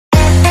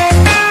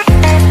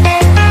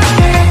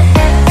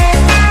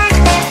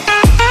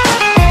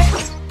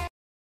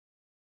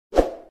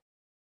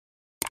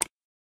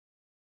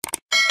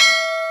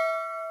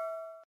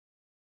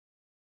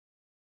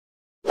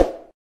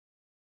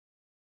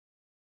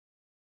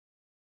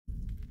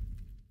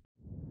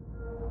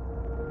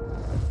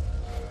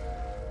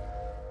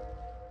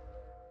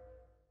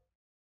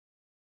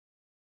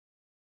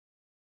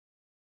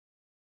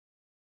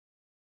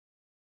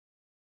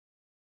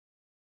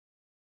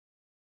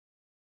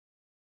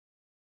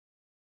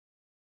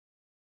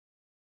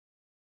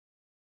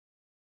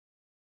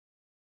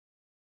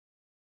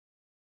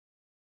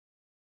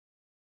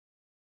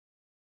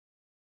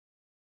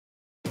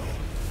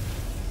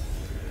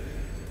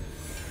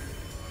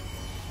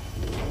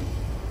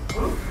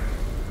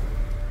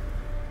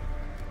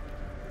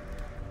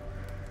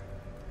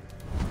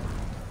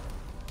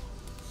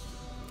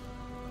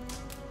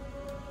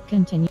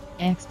Continue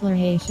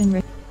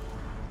exploration.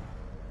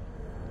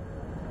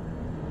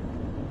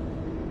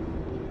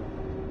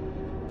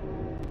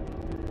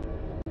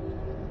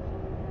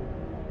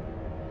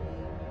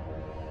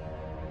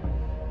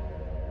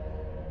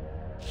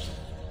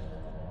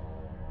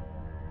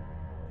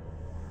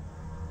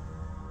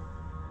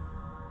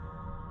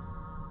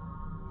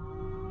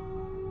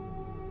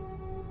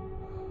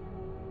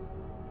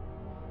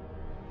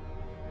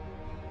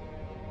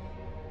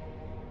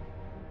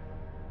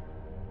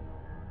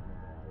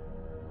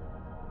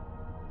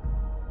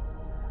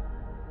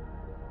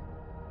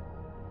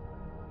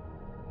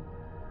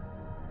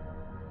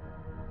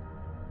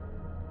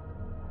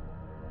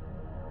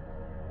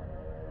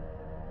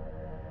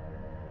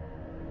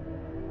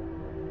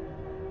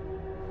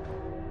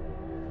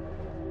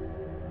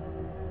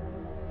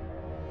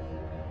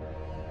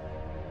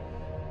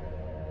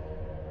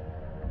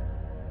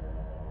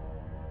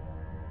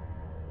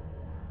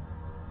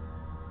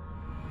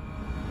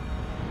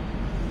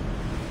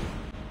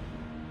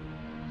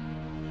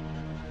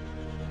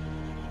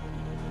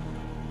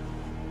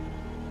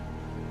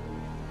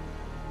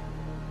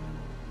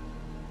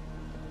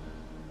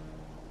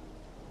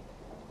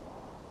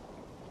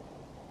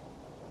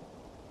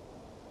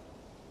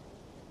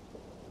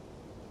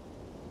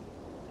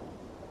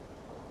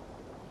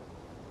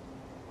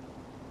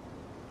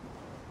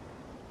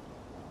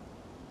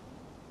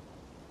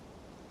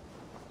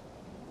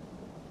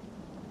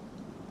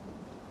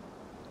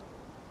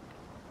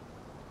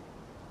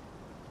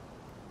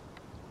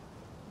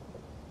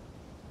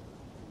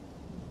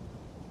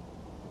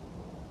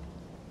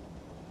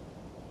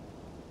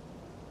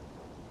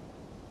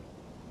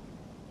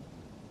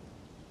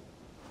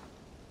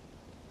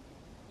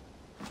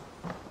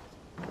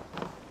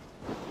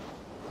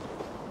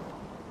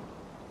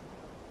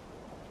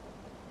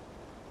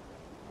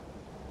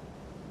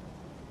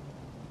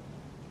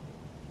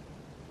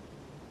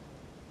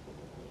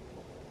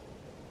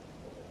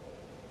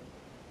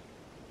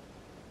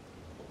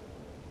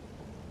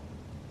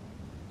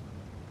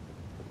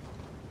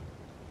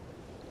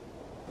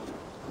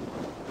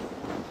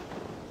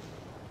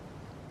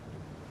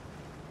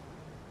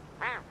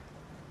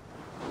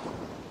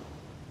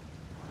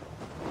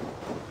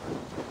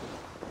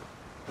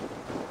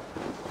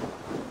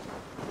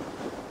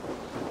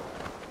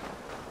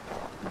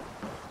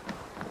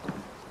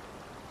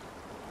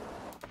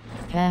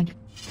 Tag.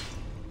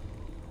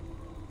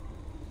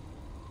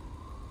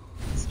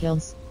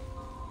 Skills.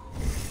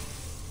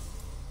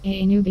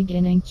 A new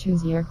beginning.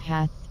 Choose your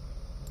path.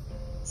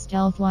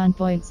 Stealth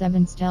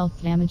 1.7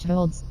 stealth damage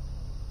holds.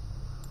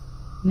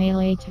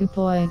 Melee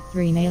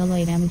 2.3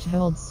 melee damage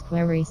holds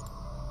queries.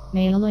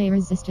 Melee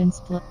resistance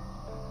plus.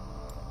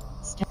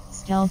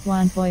 Stealth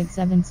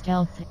 1.7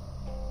 stealth.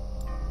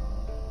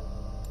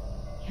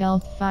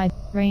 Health 5.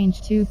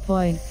 Range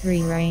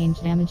 2.3 range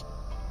damage.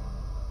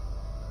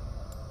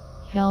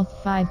 Health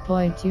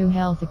 5.2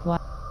 health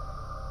acquired.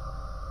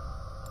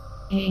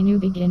 A new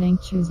beginning.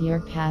 Choose your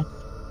path.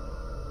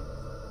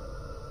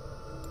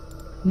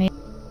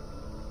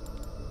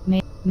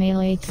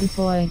 Melee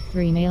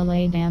 2.3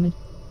 melee damage.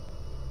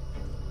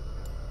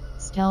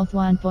 Stealth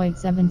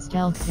 1.7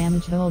 stealth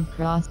damage hold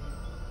cross.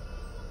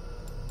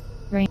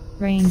 Range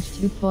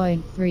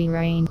 2.3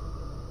 range.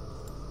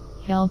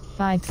 Health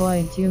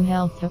 5.2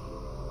 health.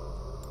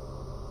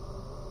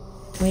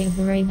 Wave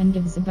the Raven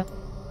gives a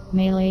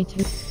melee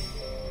 2.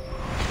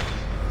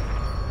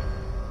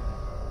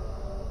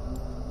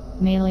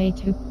 Melee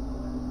 2.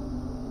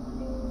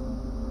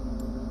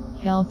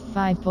 Health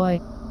 5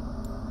 point.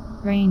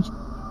 Range.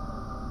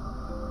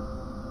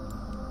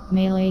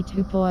 Melee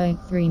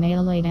 2.3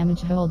 melee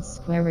damage holds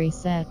square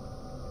reset.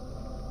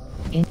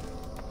 In.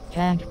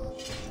 Tag.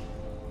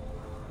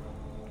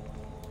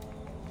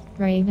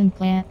 Raven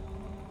plant.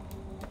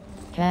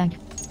 Tag.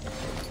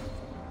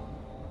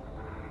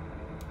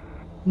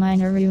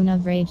 Minor rune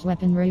of rage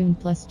weapon rune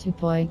plus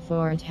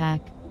 2.4 attack.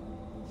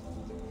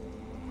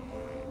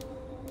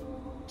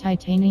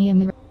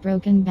 Titanium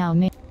broken bow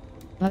made.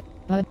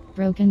 But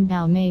broken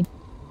bow made.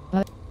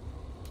 But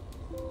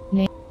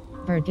name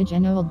birdage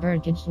and old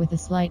birdage with a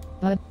slight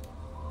but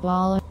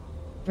ball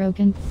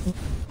broken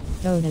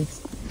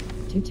codex.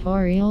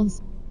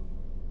 Tutorials.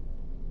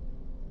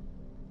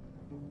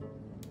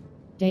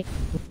 Date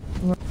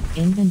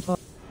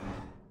inventory.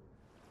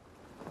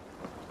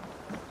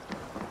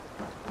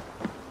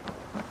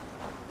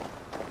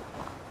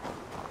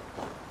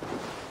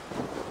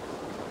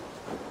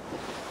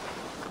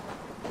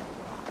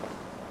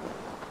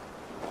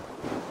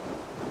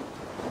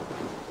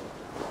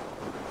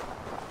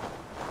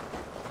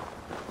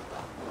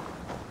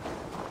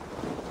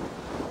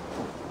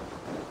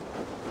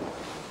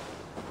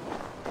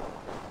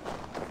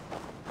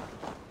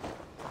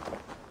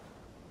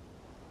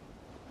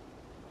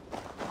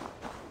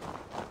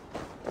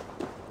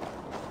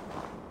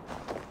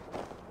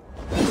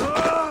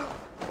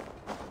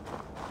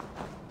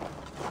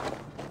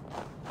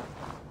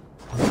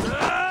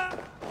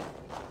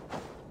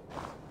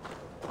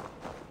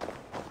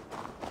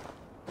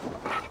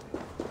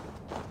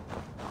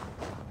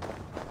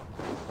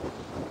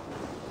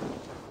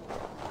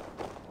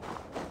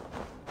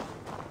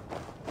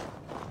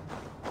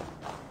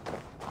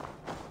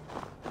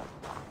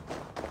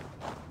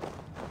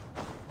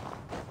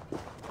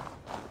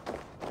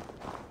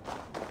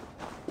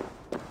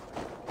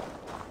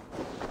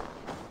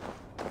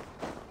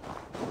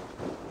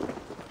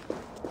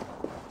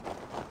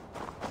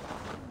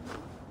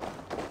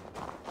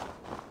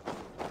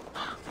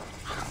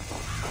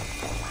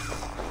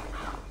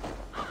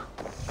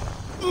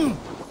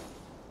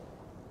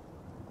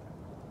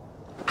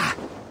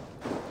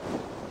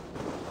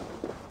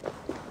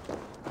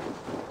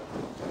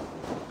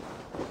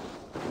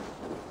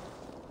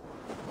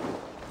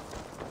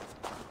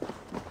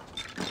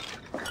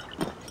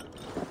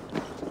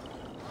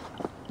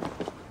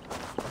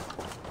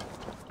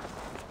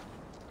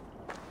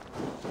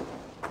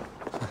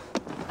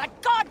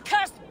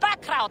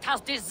 has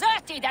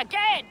deserted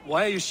again!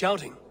 Why are you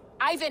shouting?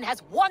 Ivan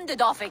has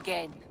wandered off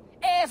again.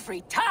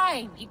 Every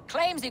time he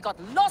claims he got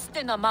lost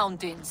in the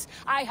mountains.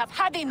 I have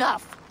had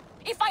enough.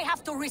 If I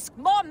have to risk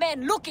more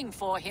men looking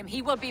for him,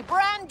 he will be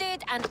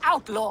branded and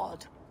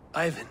outlawed.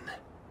 Ivan.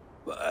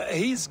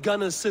 He's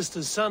Gunna's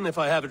sister's son, if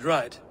I have it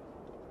right.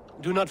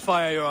 Do not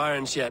fire your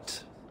irons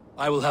yet.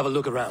 I will have a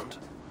look around.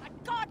 A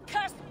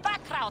god-cursed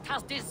backrout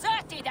has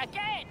deserted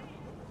again!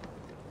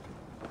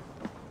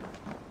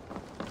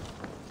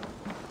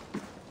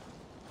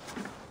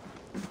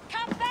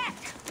 Come back,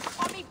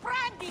 or be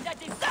branded a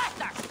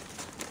deserter!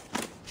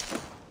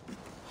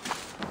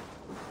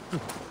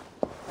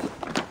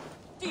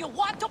 Do you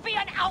want to be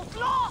an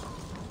outlaw?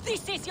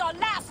 This is your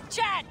last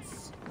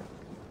chance!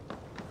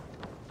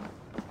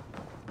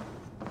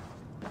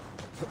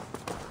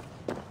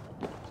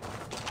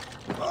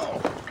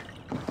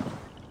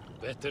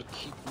 Better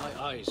keep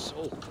my eyes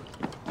open.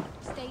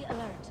 Stay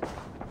alert.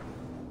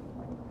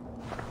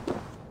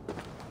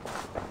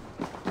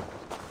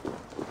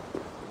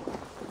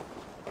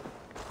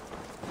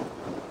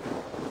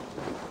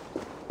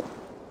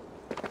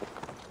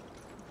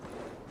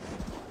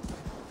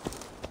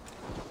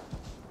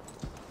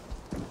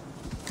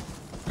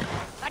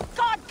 The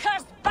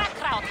god-cursed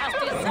background has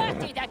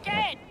deserted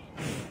again!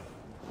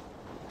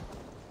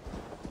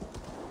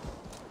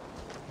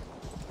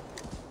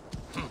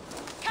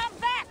 Come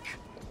back,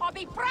 or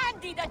be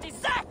branded a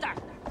deserter!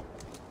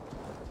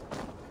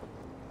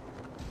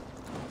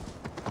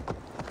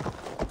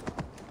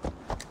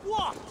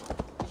 What?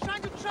 He's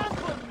trying to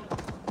trample me!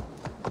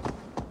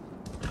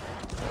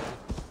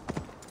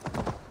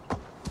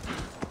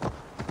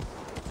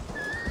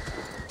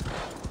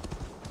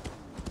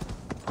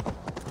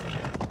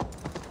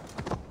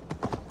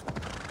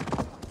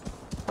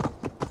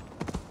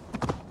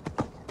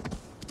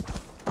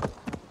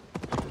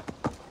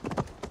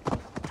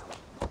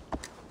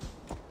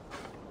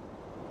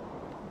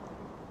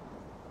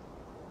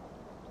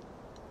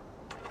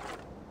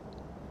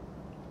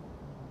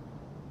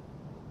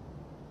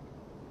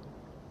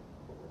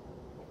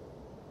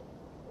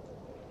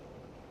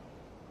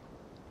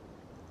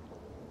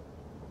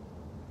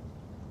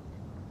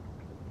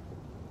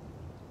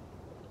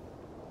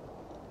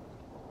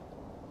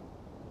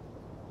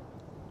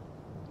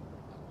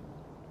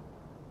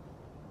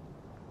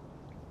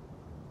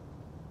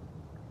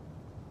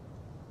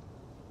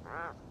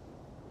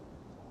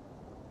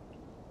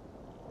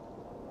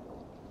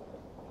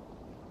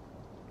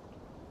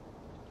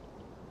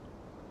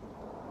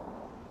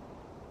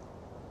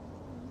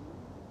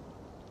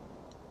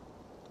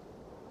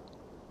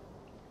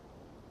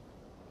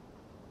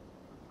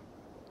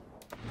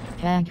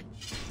 Tag.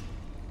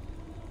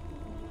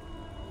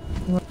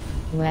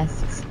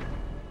 Wests.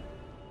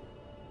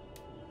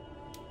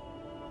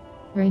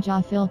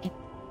 Rajafilk.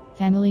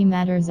 Family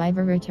matters.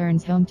 Eivor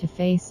returns home to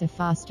face a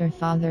foster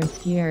father's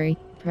fury.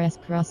 Press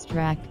cross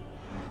track.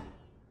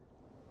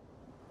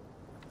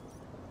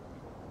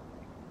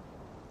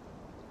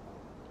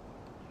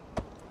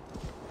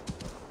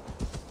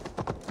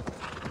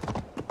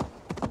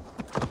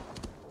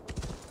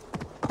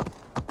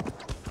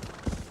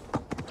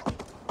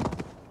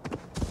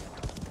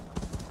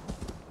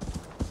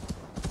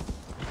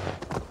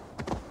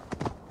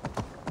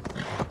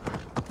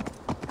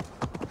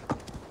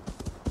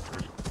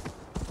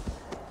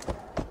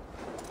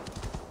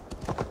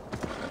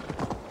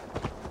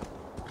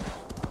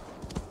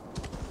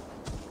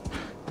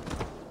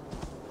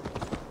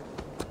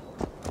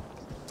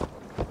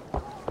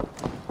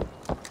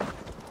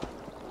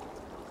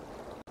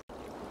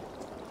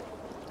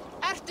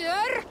 Ertu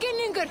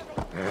örkynningur?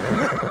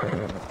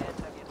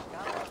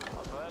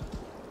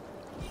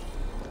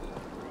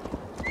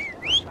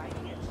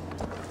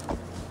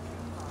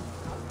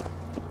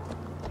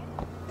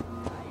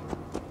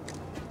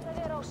 Það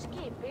er á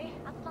skipi.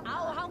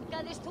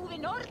 Áhangaðist þú við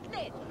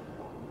nornið?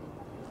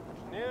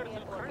 Ner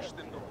til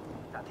kristendom.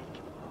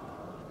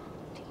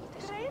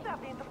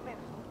 Rauðavindur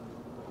minn.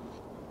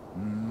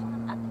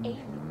 Að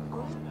einu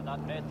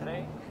Dat metre.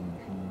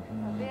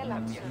 vel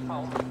að sér fá.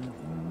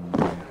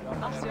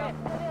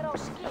 Það er á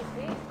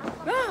skipi.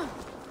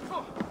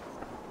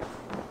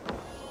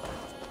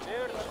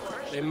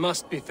 They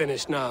must be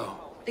finished now.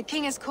 The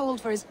king has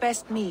called for his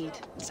best mead,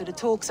 so the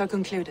talks are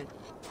concluded.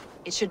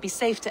 It should be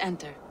safe to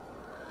enter.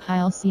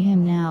 I'll see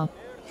him now.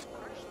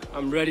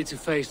 I'm ready to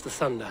face the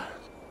thunder.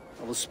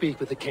 I will speak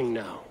with the king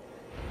now.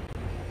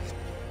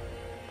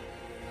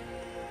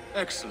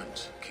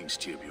 Excellent, King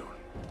Styrbjorn.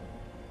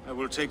 I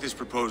will take this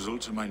proposal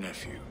to my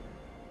nephew.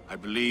 I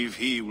believe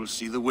he will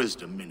see the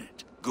wisdom in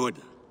it. Good.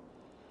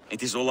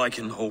 It is all I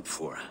can hope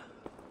for.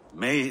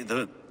 May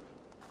the...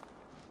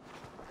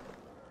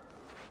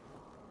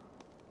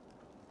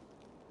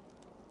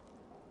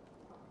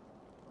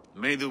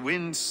 May the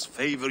winds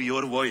favor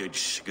your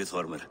voyage,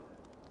 Guthormr.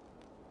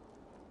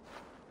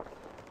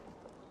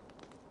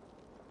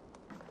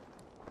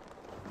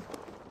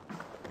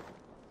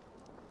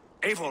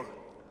 Eivor,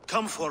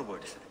 come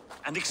forward,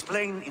 and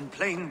explain in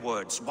plain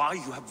words why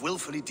you have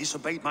willfully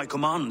disobeyed my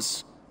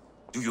commands.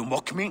 Do you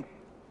mock me?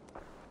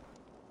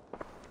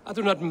 I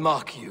do not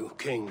mock you,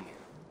 King.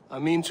 I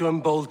mean to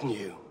embolden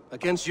you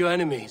against your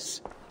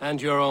enemies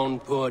and your own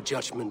poor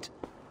judgment.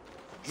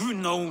 You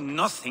know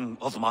nothing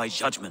of my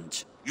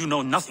judgment. You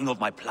know nothing of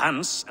my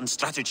plans and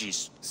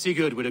strategies.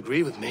 Sigurd would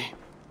agree with me.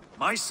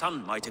 My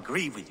son might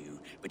agree with you,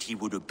 but he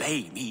would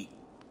obey me.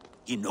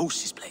 He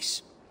knows his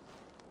place.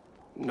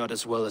 Not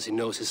as well as he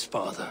knows his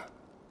father.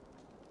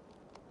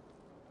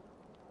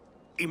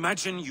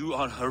 Imagine you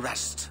are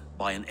harassed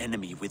by an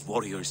enemy with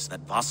warriors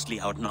that vastly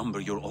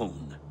outnumber your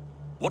own.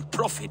 What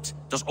profit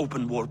does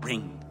open war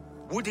bring?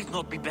 Would it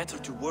not be better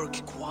to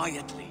work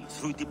quietly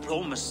through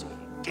diplomacy,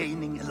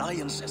 gaining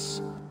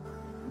alliances?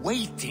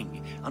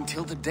 Waiting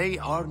until the day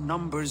our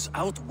numbers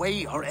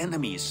outweigh our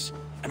enemies,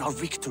 and our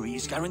victory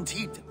is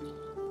guaranteed.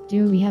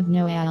 Do we have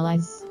no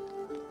allies?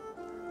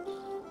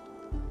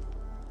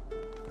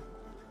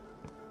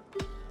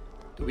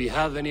 Do we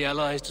have any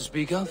allies to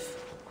speak of?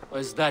 Or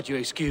is that your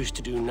excuse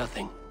to do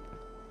nothing?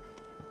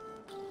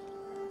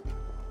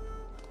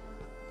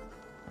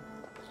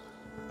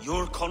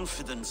 Your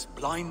confidence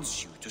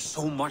blinds you to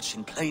so much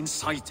in plain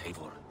sight,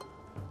 Eivor.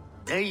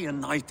 Day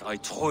and night I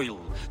toil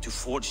to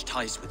forge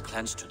ties with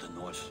clans to the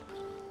north.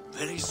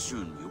 Very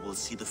soon you will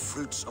see the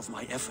fruits of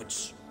my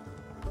efforts.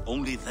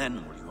 Only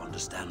then will you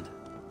understand.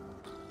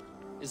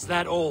 Is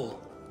that all?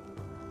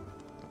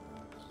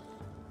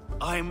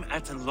 I'm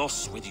at a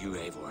loss with you,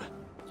 Eivor.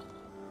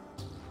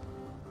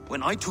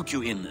 When I took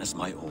you in as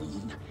my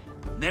own,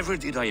 never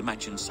did I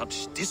imagine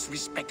such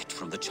disrespect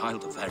from the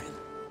child of Varin.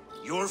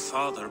 Your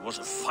father was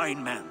a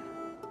fine man.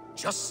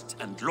 Just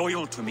and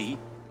loyal to me,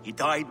 he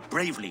died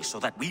bravely so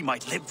that we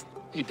might live.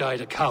 He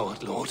died a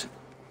coward, Lord.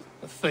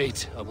 A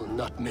fate I will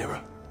not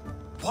mirror.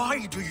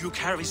 Why do you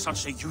carry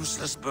such a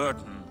useless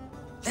burden?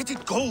 Let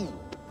it go!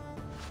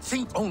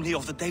 Think only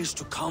of the days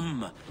to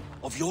come,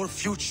 of your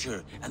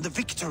future and the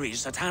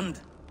victories at hand.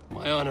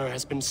 My honor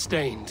has been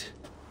stained.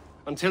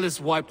 Until it's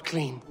wiped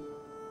clean,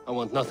 I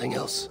want nothing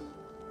else.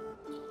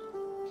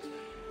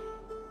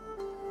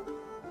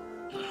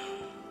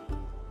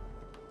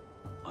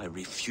 I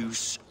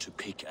refuse to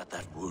pick at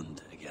that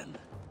wound again.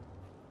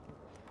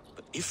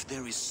 But if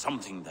there is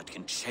something that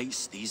can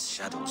chase these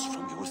shadows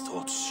from your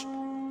thoughts...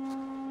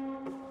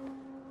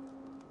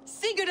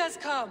 Sigurd has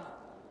come!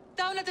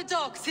 Down at the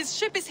docks, his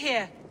ship is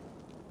here!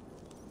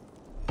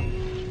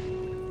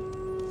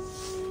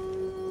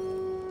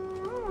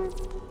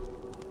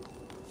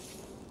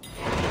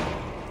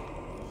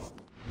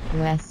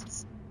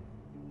 Wests.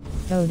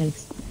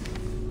 Codex.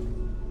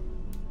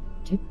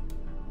 2.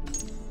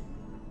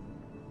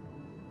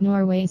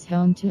 Norway's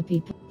home to a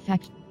people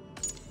fact.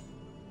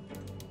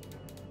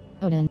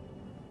 Odin.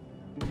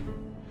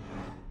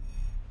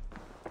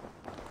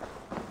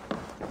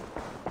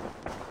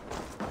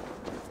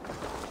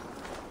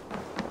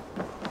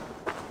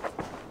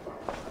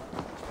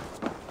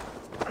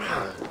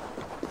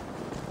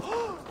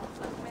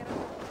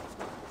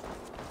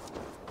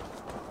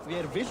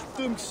 Við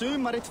viltum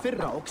sumarið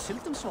fyrra og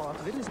sildum svo að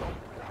virðist á.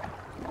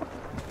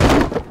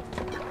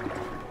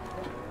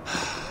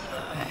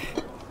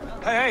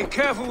 Hey,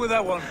 careful with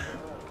that one.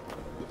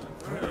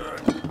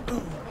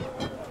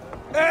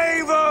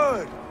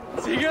 Eivor!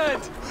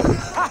 Sigurd!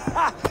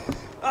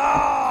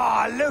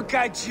 Ah, look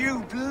at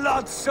you,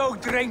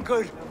 blood-soaked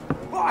drinker.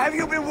 What have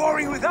you been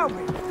worrying without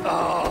me?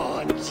 Oh,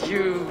 and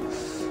you,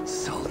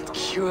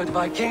 salt-cured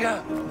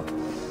Vikinger.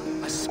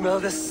 I smell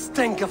the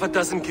stink of a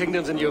dozen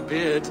kingdoms in your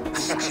beard.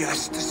 It's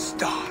just the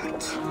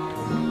start.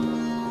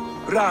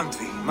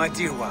 Randvi, my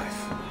dear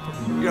wife,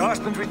 your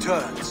husband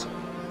returns.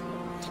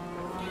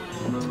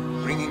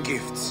 Bringing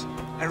gifts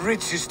and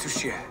riches to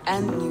share.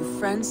 And new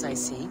friends, I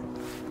see.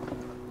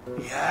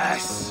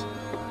 Yes.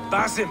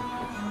 Basim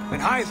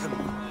and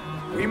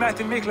Hytham. We met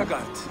in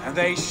Miklagard, and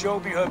they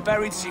showed me her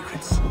buried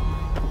secrets.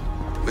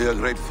 We are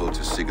grateful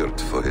to Sigurd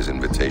for his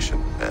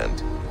invitation,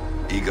 and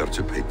eager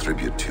to pay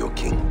tribute to your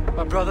king.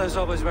 My brother is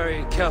always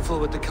very careful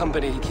with the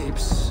company he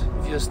keeps.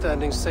 If you're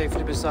standing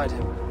safely beside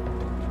him,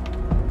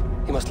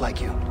 he must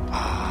like you.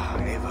 Ah,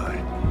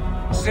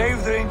 Eivor.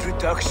 Save the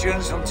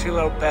introductions until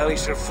our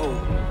bellies are full.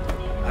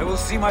 I will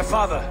see my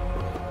father.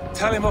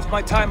 Tell him of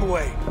my time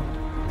away.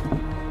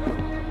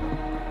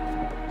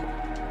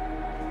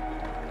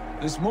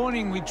 This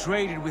morning we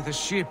traded with a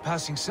ship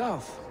passing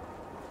south.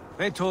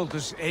 They told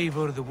us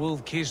Eivor the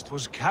Wolf-Kissed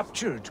was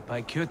captured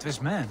by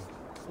Kjotve's men.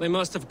 They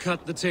must have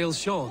cut the tale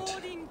short.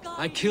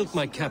 I killed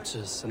my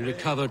captors and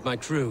recovered my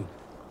crew.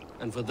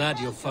 And for that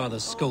your father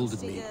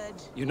scolded me.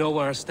 You know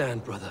where I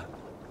stand, brother.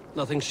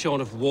 Nothing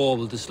short of war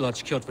will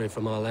dislodge Kjotve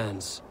from our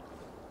lands.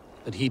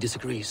 But he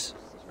disagrees.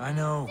 I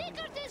know.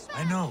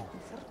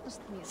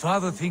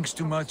 Father thinks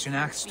too much and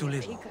acts too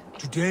little.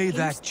 Today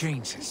that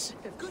changes.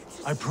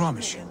 I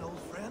promise you.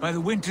 By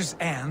the winter's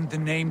end, the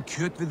name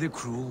Kjotve the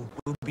Cruel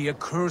will be a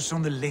curse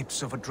on the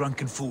lips of a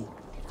drunken fool.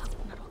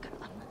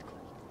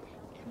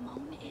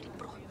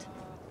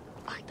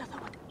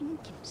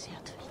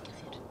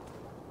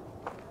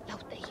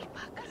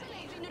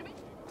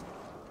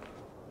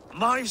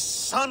 My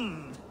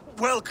son!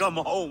 Welcome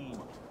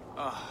home!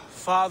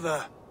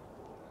 Father.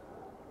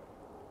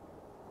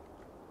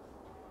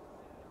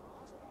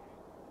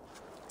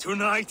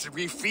 Tonight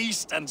we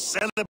feast and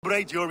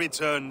celebrate your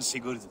return,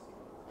 Sigurd.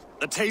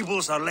 The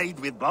tables are laid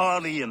with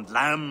barley and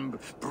lamb,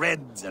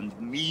 bread and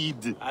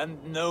mead.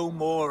 And no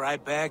more, I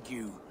beg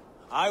you.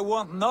 I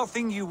want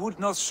nothing you would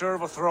not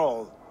serve a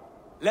thrall.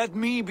 Let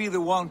me be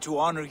the one to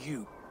honor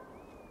you.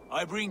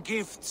 I bring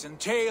gifts and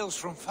tales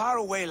from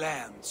faraway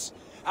lands.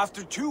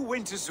 After 2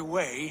 winters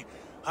away,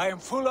 I am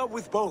full up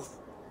with both.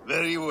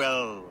 Very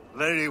well,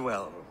 very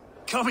well.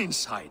 Come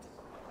inside.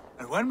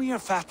 And when we are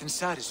fat and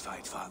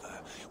satisfied,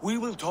 Father, we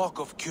will talk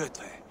of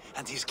Kjotve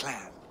and his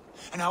clan,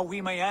 and how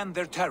we may end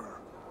their terror,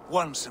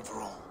 once and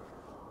for all.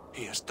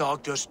 He has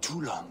dogged us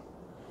too long,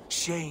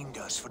 shamed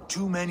us for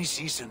too many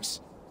seasons.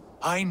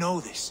 I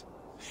know this.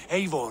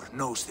 Eivor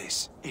knows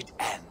this. It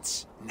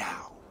ends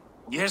now.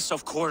 Yes,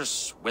 of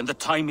course, when the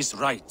time is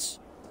right.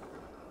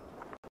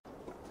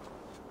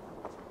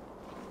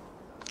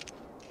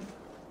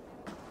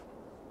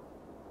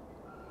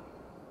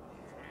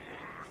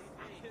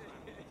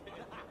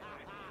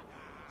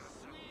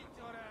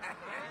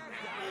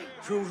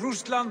 Through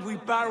Rusland we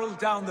barreled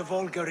down the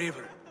Volga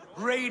River,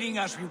 raiding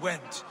as we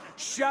went.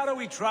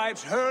 Shadowy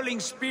tribes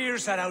hurling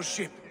spears at our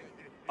ship.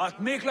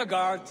 At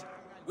Miklagard,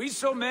 we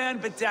saw men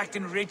bedecked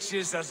in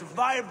riches as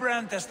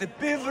vibrant as the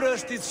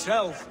Bifrost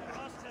itself.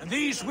 And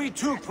these we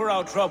took for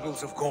our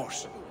troubles, of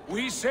course.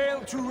 We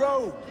sailed to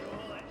Rome,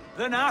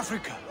 then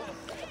Africa,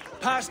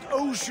 past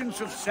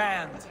oceans of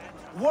sand,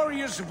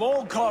 warriors of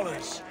all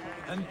colors,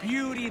 and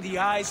beauty the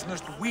eyes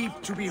must weep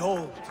to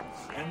behold.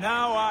 And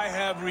now I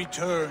have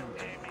returned,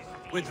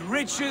 with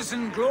riches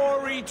and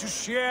glory to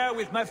share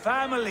with my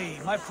family,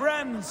 my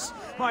friends,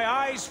 my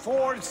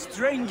eyes-forged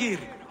Strengir.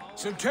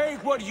 So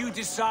take what you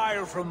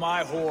desire from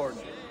my hoard.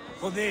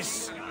 For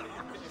this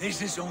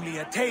is only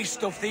a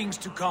taste of things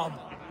to come.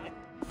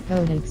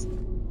 Codex.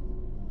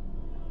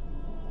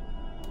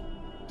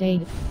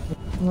 Date.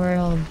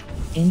 World.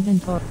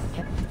 Inventory.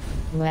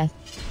 West.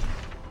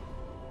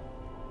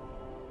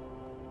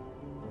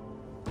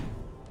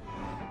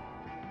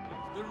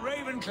 The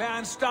Raven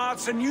clan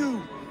starts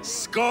anew.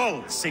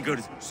 Skål, Sigurd.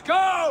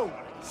 Skål!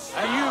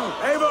 And you,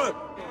 Eivor,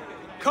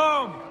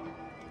 come!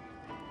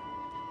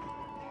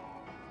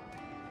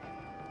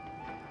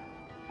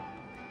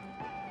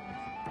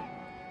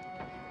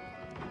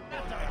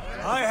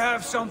 I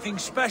have something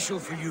special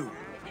for you.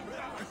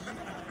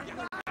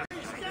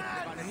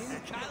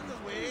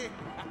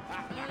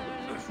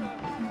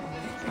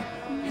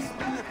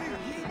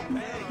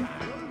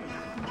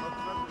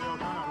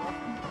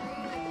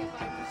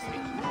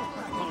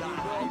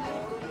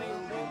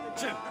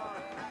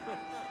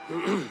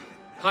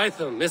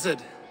 Hytham, is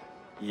it?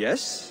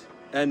 Yes?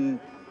 And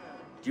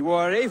you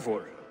are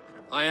Eivor?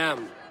 I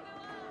am.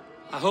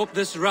 I hope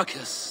this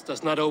ruckus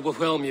does not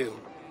overwhelm you.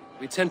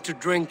 We tend to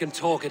drink and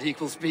talk at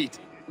equal speed.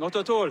 Not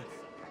at all.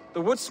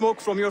 The wood smoke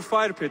from your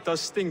fire pit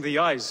does sting the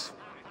eyes,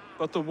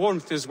 but the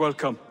warmth is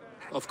welcome.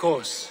 Of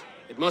course.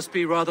 It must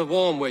be rather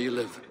warm where you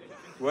live.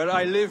 Where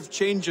I live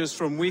changes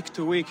from week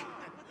to week,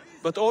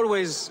 but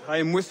always I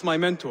am with my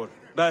mentor,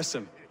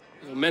 Basim.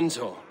 Your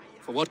mentor?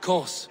 For what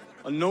cause?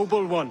 A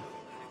noble one.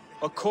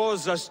 A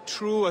cause as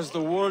true as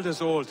the world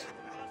is old.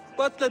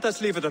 But let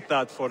us leave it at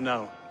that for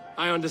now.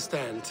 I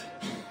understand.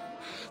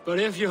 But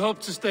if you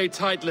hope to stay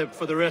tight-lipped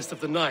for the rest of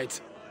the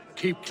night,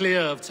 keep clear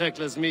of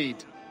Tekla's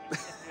mead.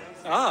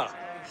 Ah,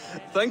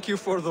 thank you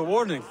for the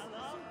warning.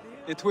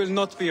 It will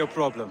not be a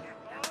problem.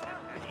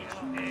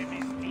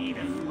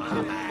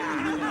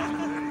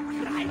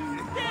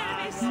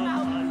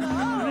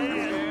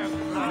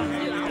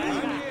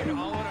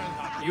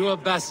 You are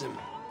Basim.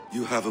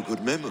 You have a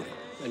good memory.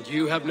 And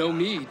you have no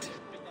mead.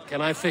 Can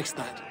I fix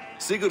that?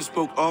 Sigurd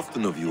spoke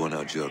often of you on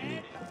our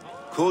journey.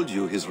 Called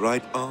you his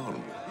right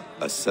arm,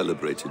 a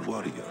celebrated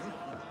warrior.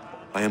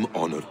 I am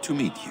honored to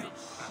meet you.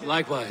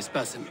 Likewise,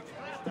 Basim.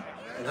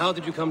 And how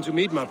did you come to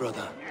meet my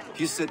brother?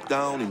 He sat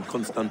down in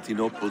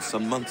Constantinople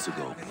some months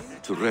ago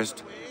to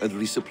rest and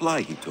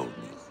resupply, he told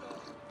me.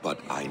 But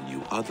I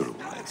knew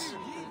otherwise.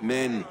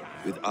 Men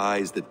with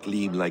eyes that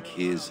gleam like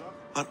his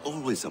are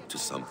always up to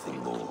something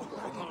more.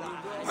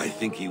 I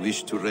think he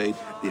wished to raid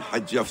the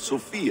Hajj of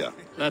Sophia.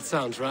 That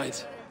sounds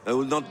right. I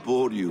will not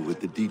bore you with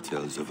the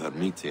details of our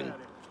meeting.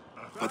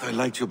 But I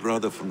liked your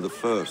brother from the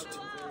first.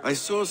 I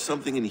saw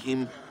something in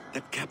him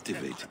that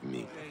captivated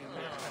me.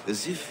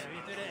 As if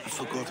a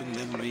forgotten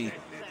memory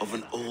of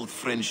an old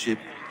friendship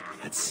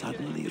had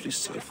suddenly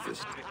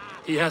resurfaced.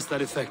 He has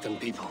that effect on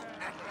people.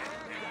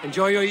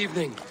 Enjoy your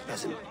evening,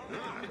 Basim.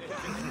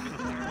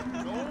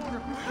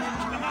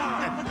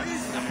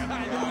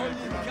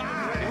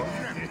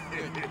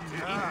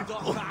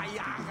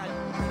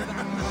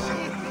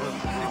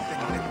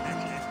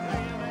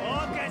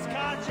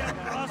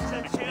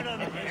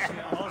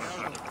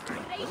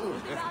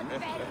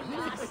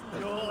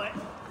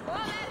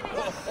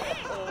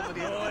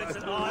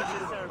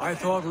 I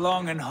thought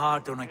long and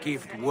hard on a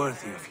gift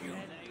worthy of you.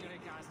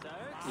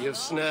 You've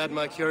snared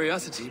my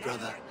curiosity,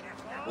 brother.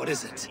 What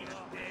is it?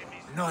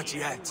 Not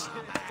yet.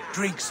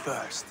 Drinks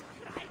first.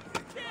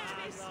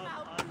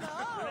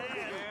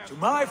 To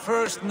my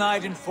first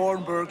night in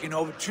Fornburg in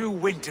over 2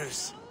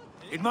 winters.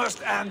 It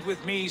must end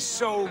with me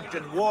soaked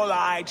and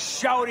wall-eyed,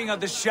 shouting at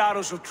the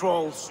shadows of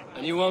trolls.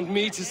 And you want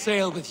me to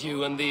sail with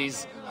you on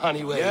these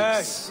honey waves?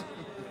 Yes.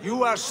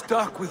 You are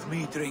stuck with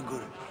me,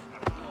 Dringur.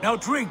 Now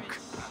drink.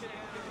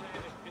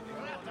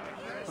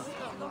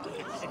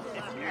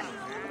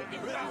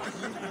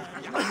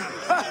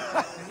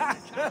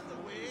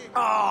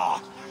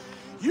 Ah,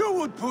 you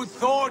would put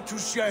Thor to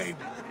shame.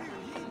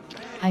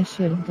 I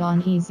should have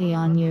gone easy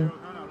on you.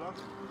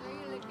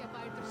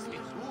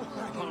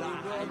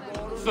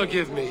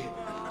 Forgive me.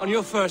 On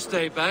your first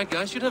day back,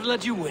 I should have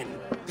let you win.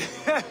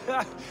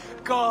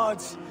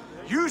 Gods,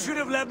 you should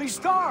have let me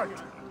start.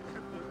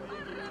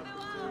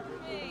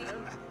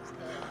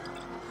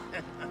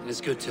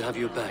 It's good to have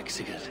you back,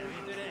 Sigurd.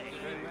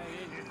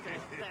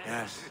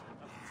 Yes.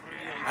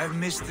 I've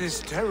missed this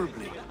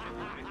terribly.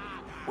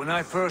 When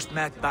I first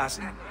met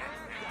Basin,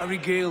 I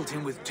regaled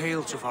him with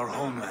tales of our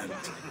homeland.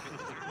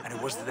 And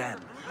it was then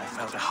I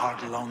felt a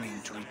heart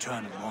longing to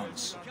return at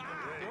once.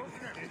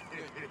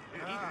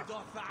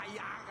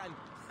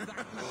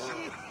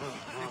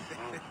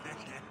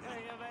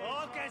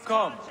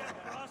 Come.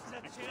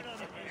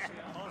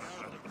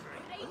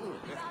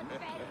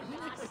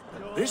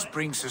 This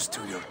brings us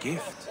to your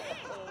gift.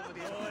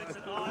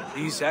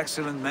 These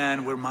excellent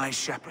men were my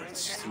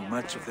shepherds through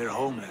much of their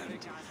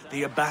homeland,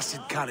 the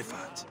Abbasid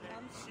Caliphate.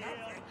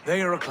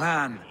 They are a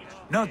clan,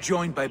 not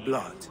joined by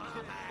blood,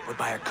 but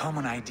by a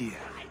common idea.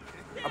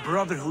 A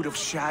brotherhood of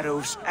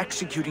shadows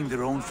executing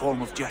their own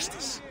form of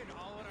justice.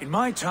 In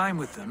my time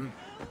with them,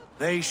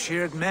 they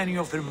shared many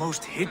of their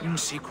most hidden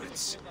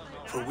secrets,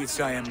 for which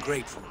I am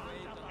grateful.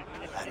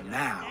 And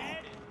now,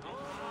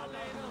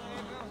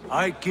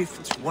 I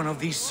gift one of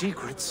these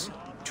secrets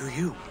to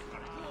you.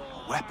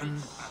 A weapon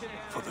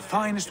for the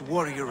finest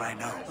warrior I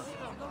know.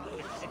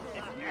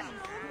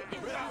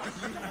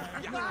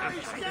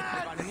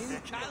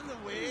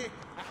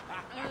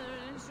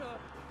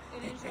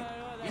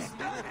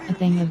 A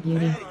thing of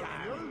beauty.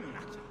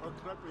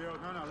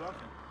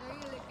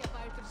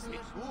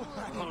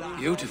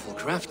 Beautiful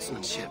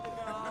craftsmanship.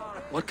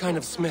 What kind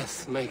of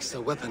smith makes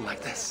a weapon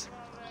like this?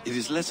 It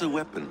is less a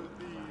weapon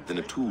than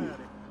a tool.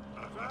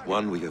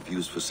 One we have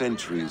used for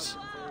centuries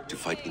to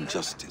fight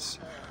injustice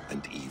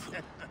and evil.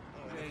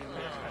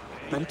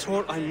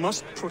 Mentor, I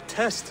must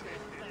protest.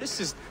 This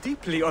is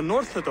deeply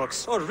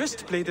unorthodox. Our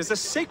wristblade is a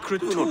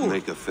sacred Do tool. not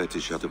make a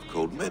fetish out of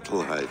cold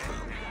metal, Eivor.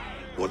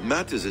 What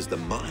matters is the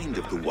mind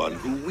of the one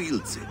who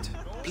wields it.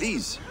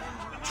 Please,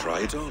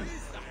 try it on.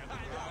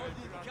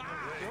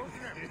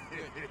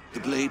 The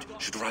blade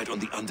should ride on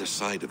the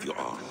underside of your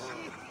arm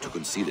to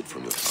conceal it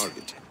from your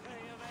target.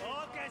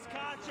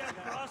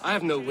 I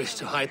have no wish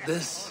to hide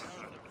this.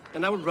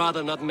 And I would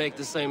rather not make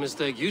the same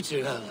mistake you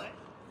two have.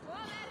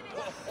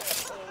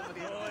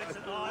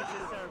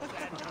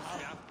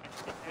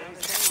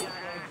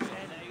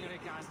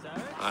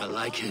 I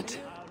like it.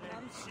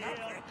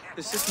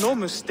 This is no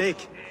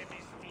mistake.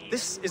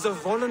 This is a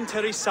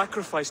voluntary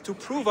sacrifice to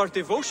prove our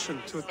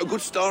devotion to... A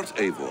good start,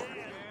 Eivor.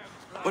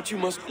 But you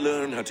must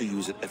learn how to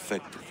use it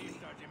effectively.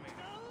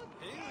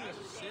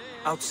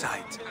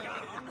 Outside.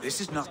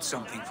 This is not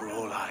something for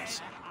all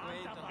eyes.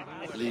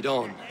 Lead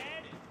on.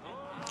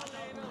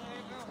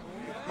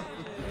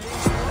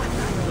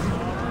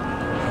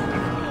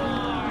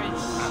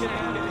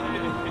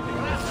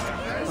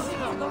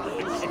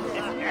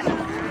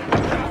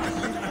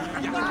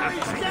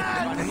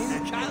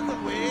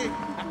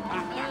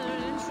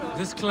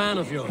 This clan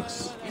of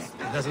yours,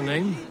 it has a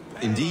name?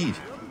 Indeed.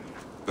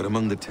 But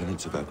among the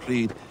tenets of our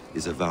creed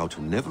is a vow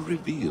to never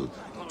reveal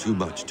too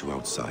much to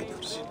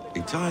outsiders.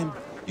 In time,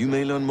 you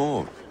may learn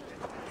more,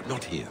 but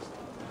not here,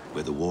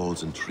 where the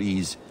walls and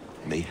trees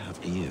may have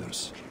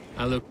ears.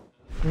 I look...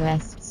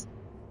 Quests.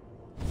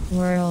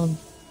 World.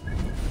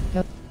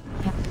 Go.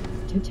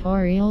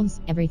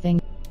 Tutorials,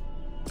 everything.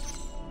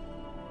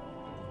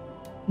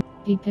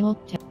 People.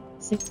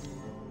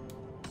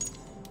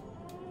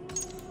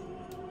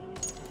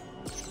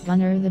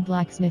 Gunnar the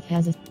blacksmith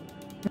has a...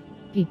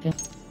 People.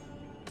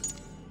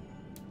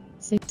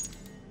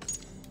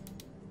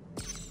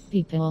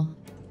 People.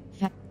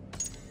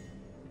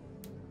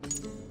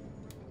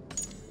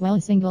 Well,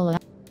 single.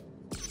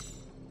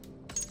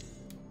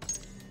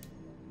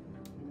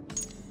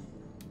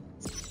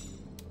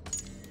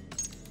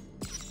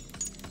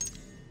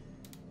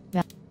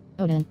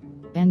 Odin.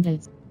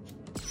 Bandits.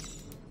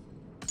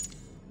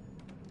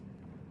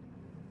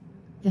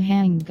 The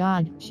Hanged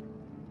God.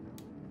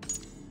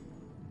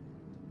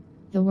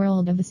 The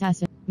world of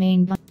assassin.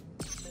 Main gun.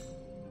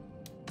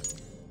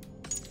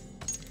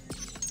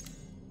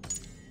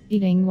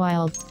 Eating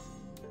wild.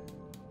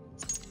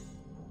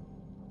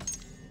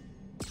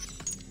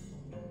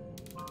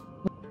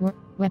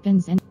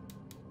 Weapons and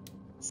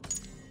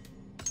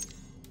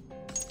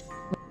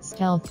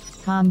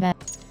stealth combat.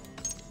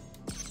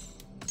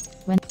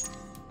 When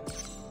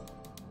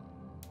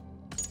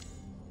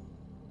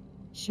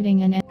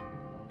shooting an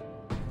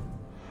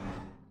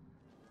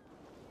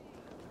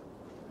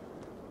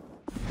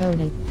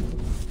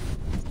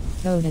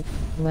coded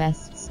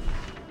quests.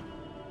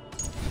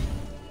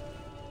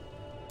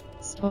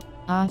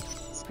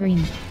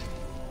 Screen.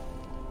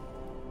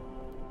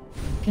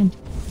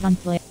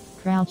 Gunplay.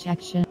 Crouch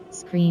action.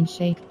 Screen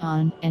shake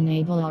on.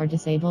 Enable or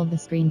disable the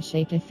screen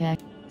shake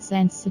effect.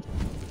 Sensitive.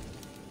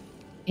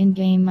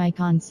 In-game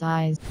icon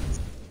size.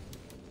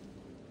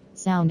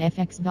 Sound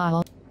effects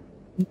volume.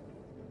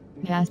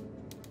 Pass.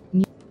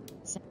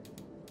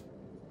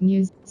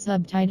 Muse.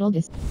 Subtitle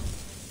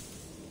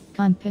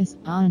compass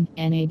on.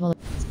 Enable.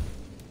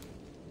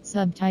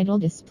 Subtitle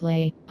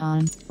display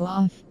on.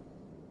 Off.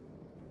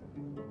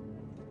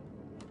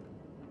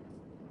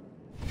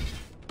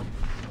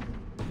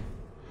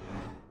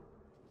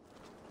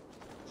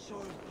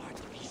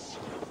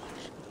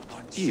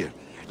 Here,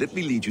 let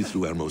me lead you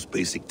through our most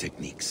basic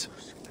techniques.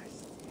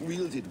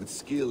 Wielded with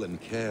skill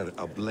and care,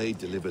 our blade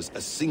delivers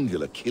a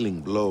singular killing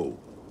blow.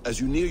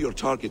 As you near your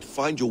target,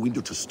 find your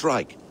window to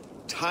strike.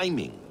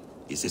 Timing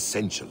is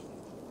essential.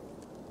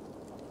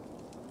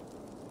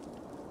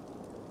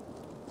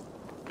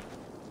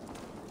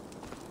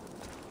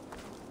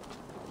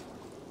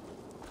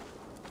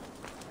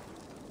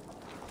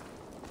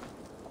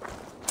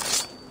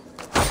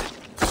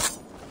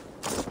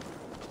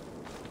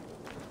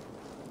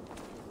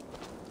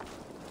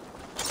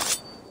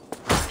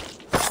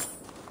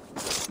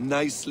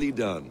 Nicely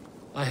done.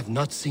 I have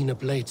not seen a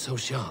blade so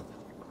sharp.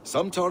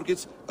 Some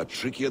targets are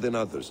trickier than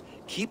others.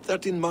 Keep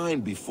that in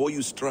mind before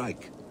you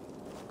strike.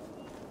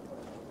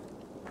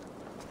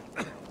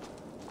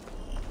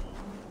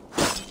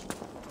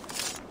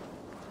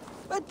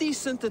 A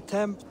decent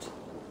attempt.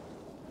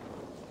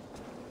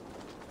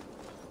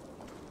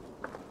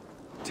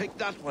 Take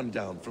that one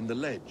down from the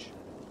ledge.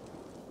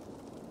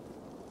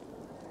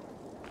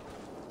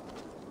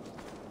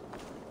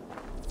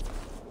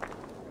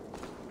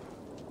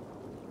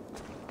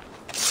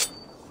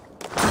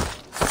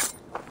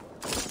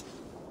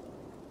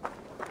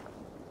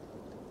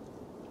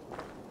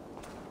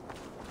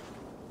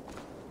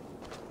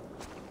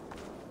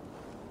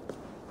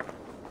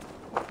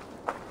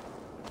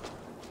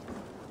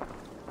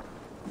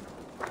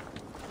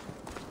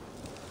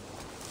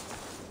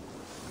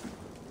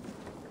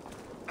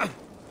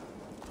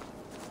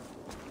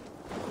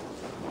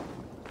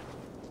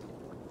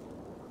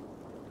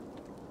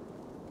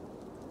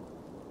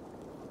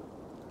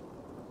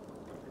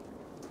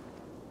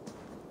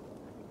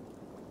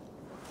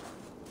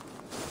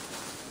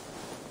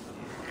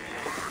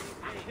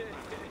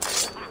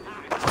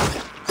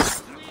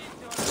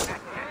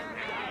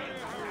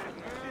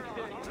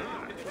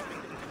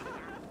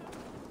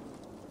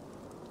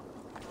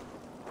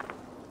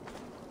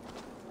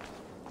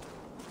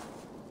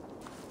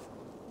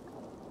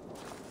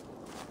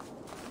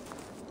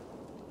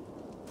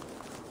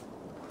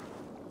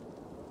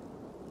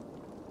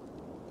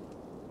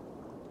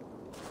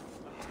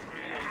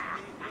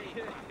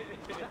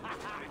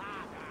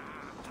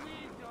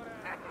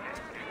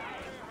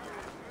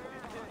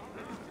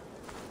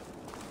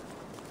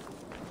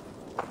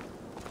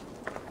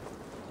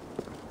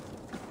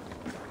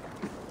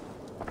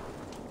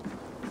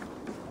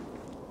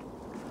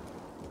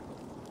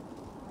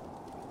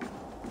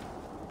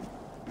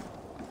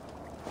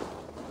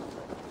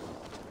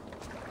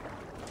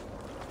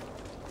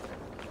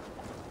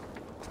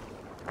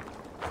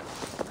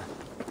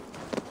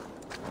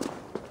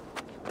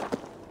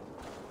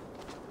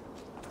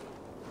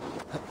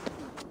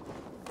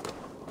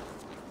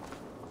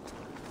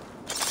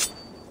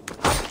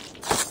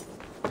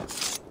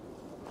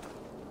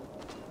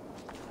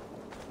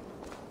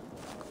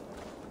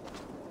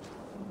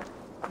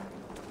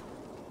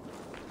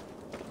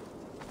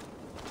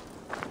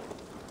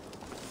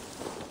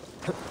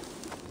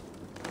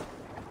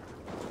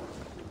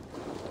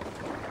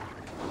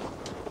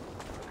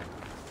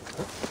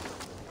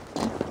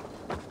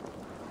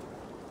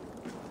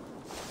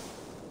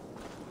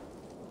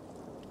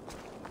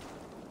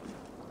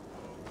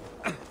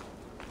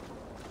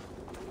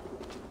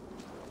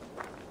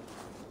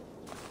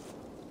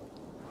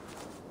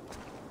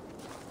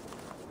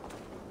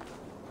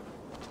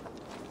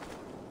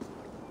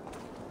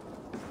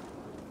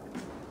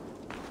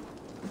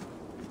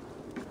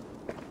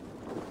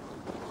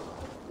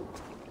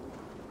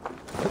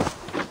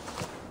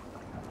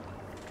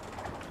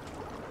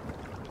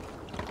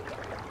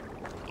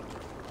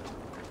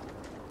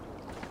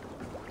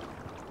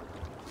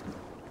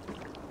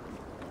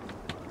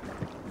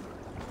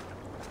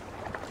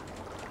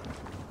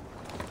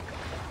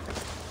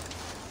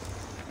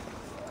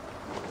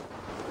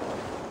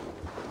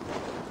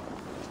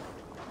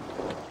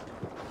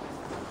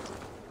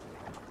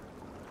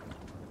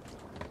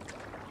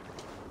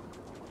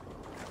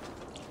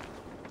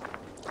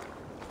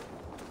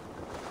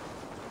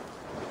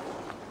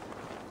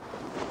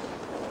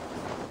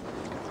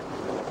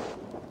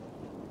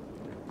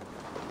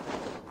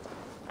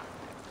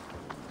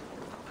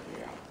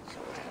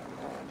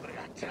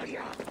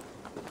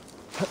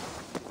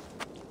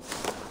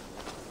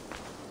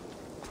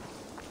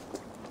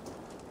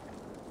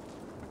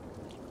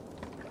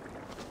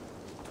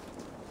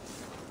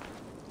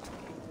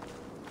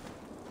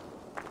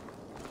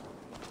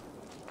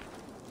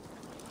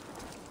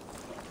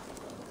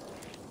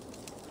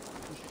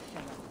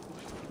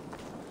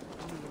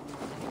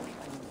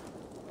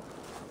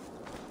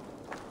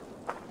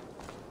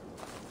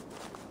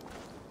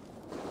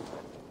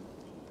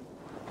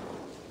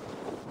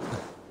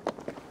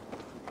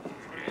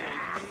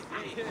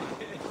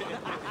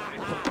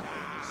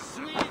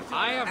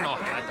 I have not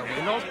had the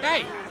wind all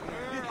day.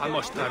 I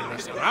must turn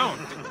this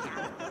around.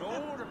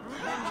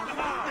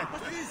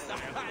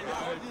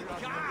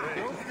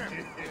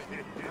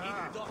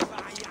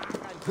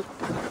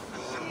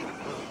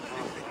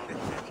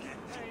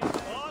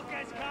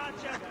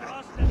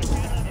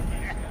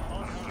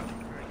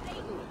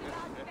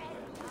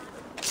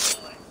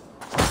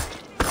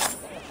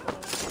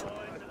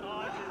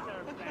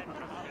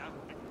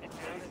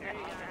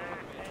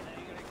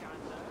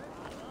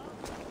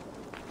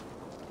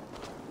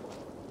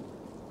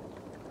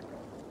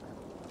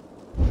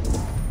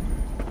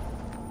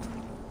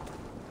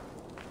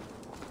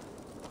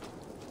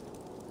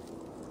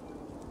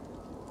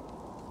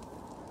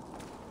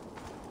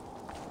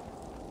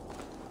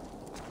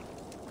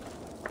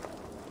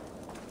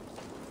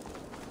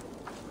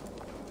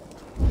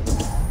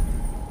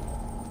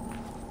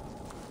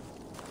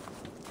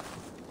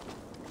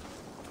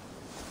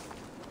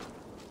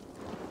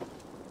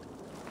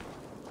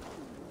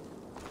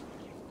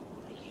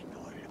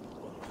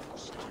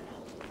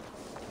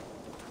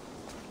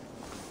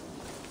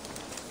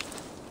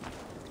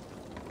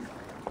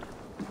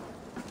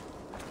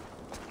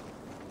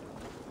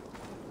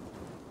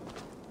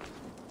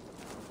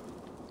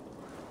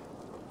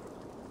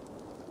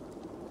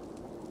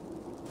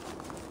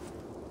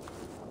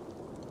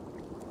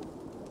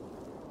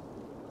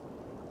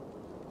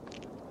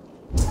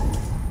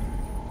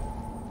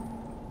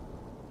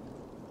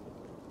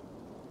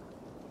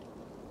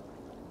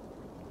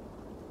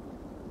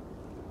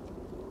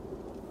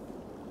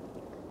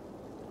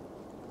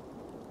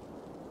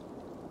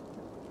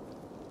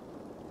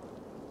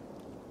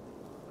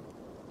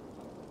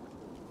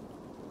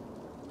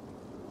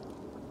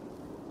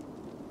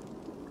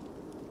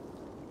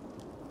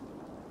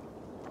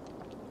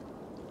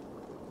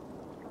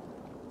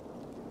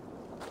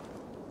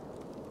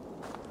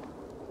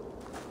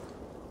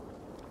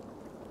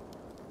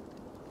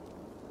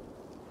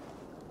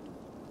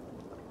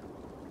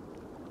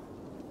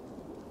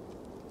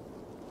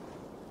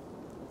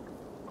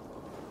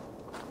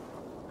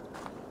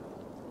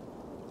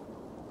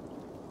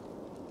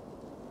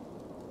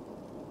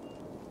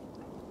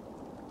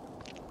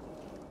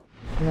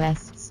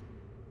 Quests.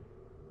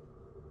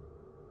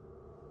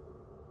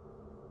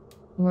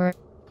 Work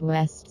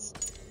quests.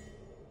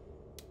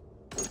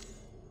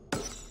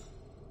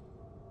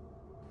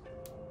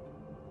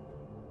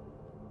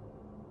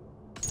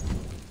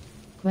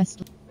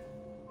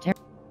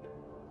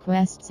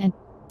 Quests and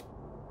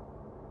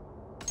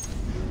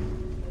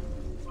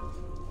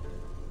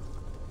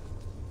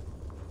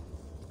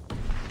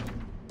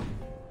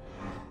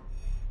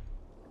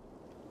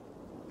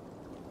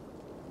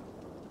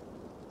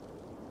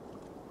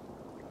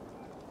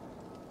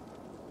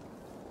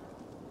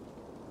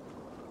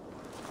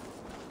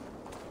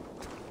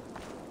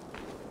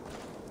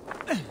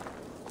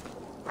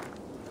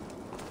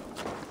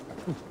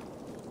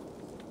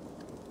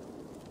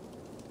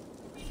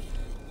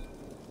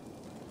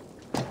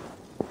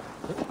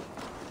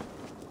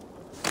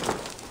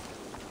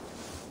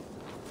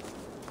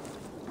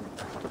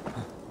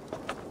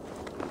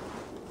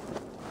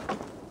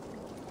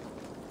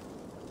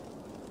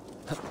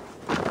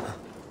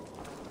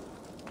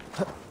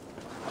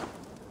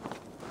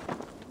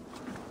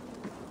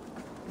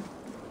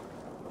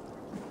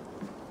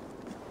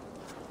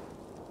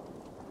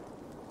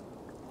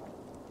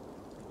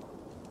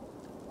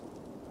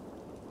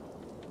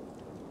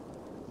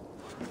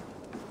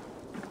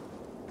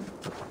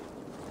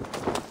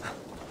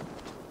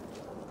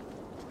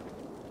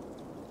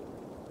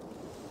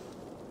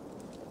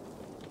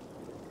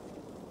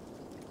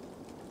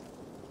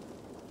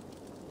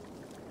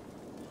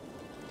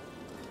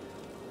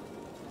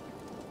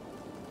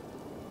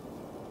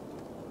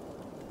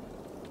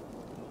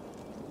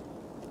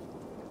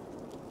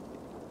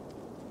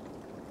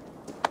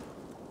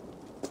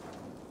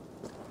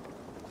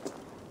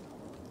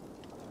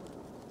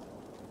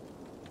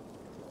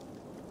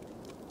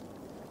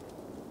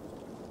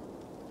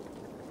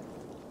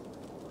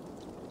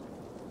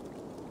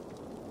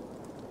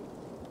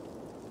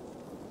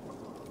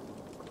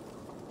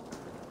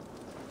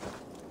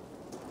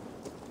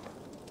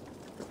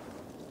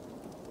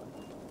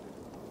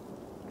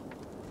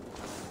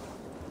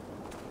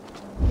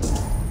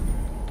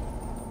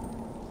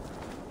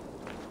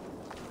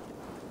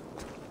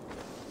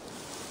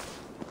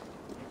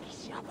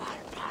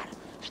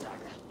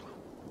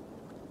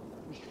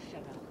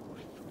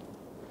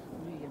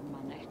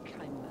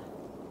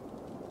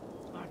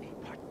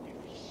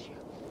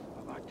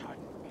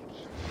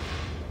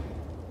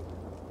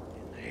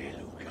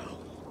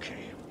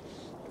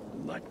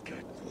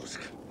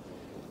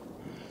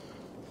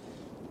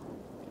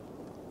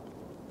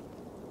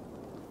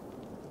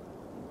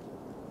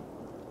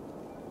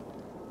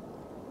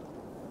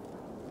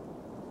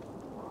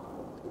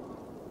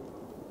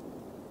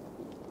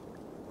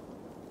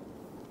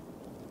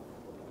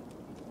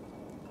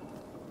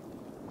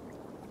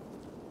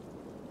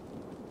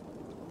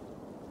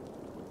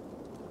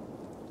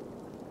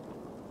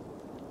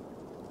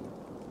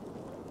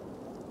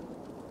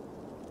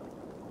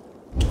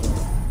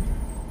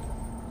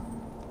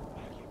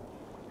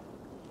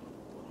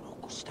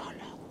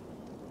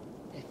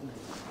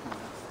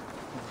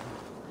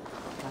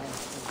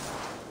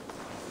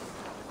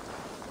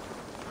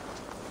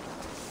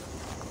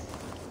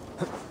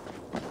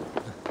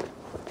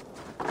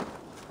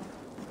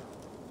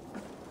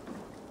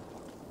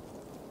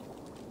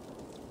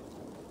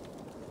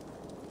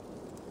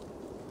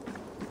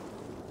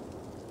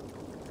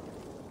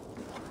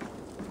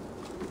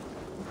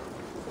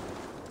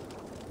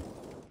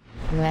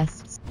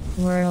quests,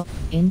 world,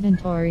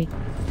 inventory,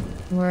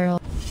 world,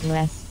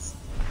 quests,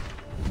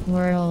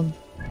 world,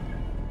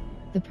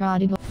 the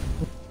prodigal,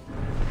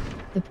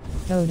 the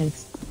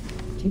codex,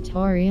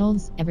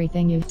 tutorials,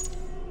 everything you,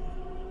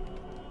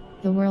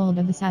 the world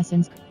of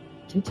assassins,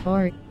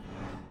 tutorial.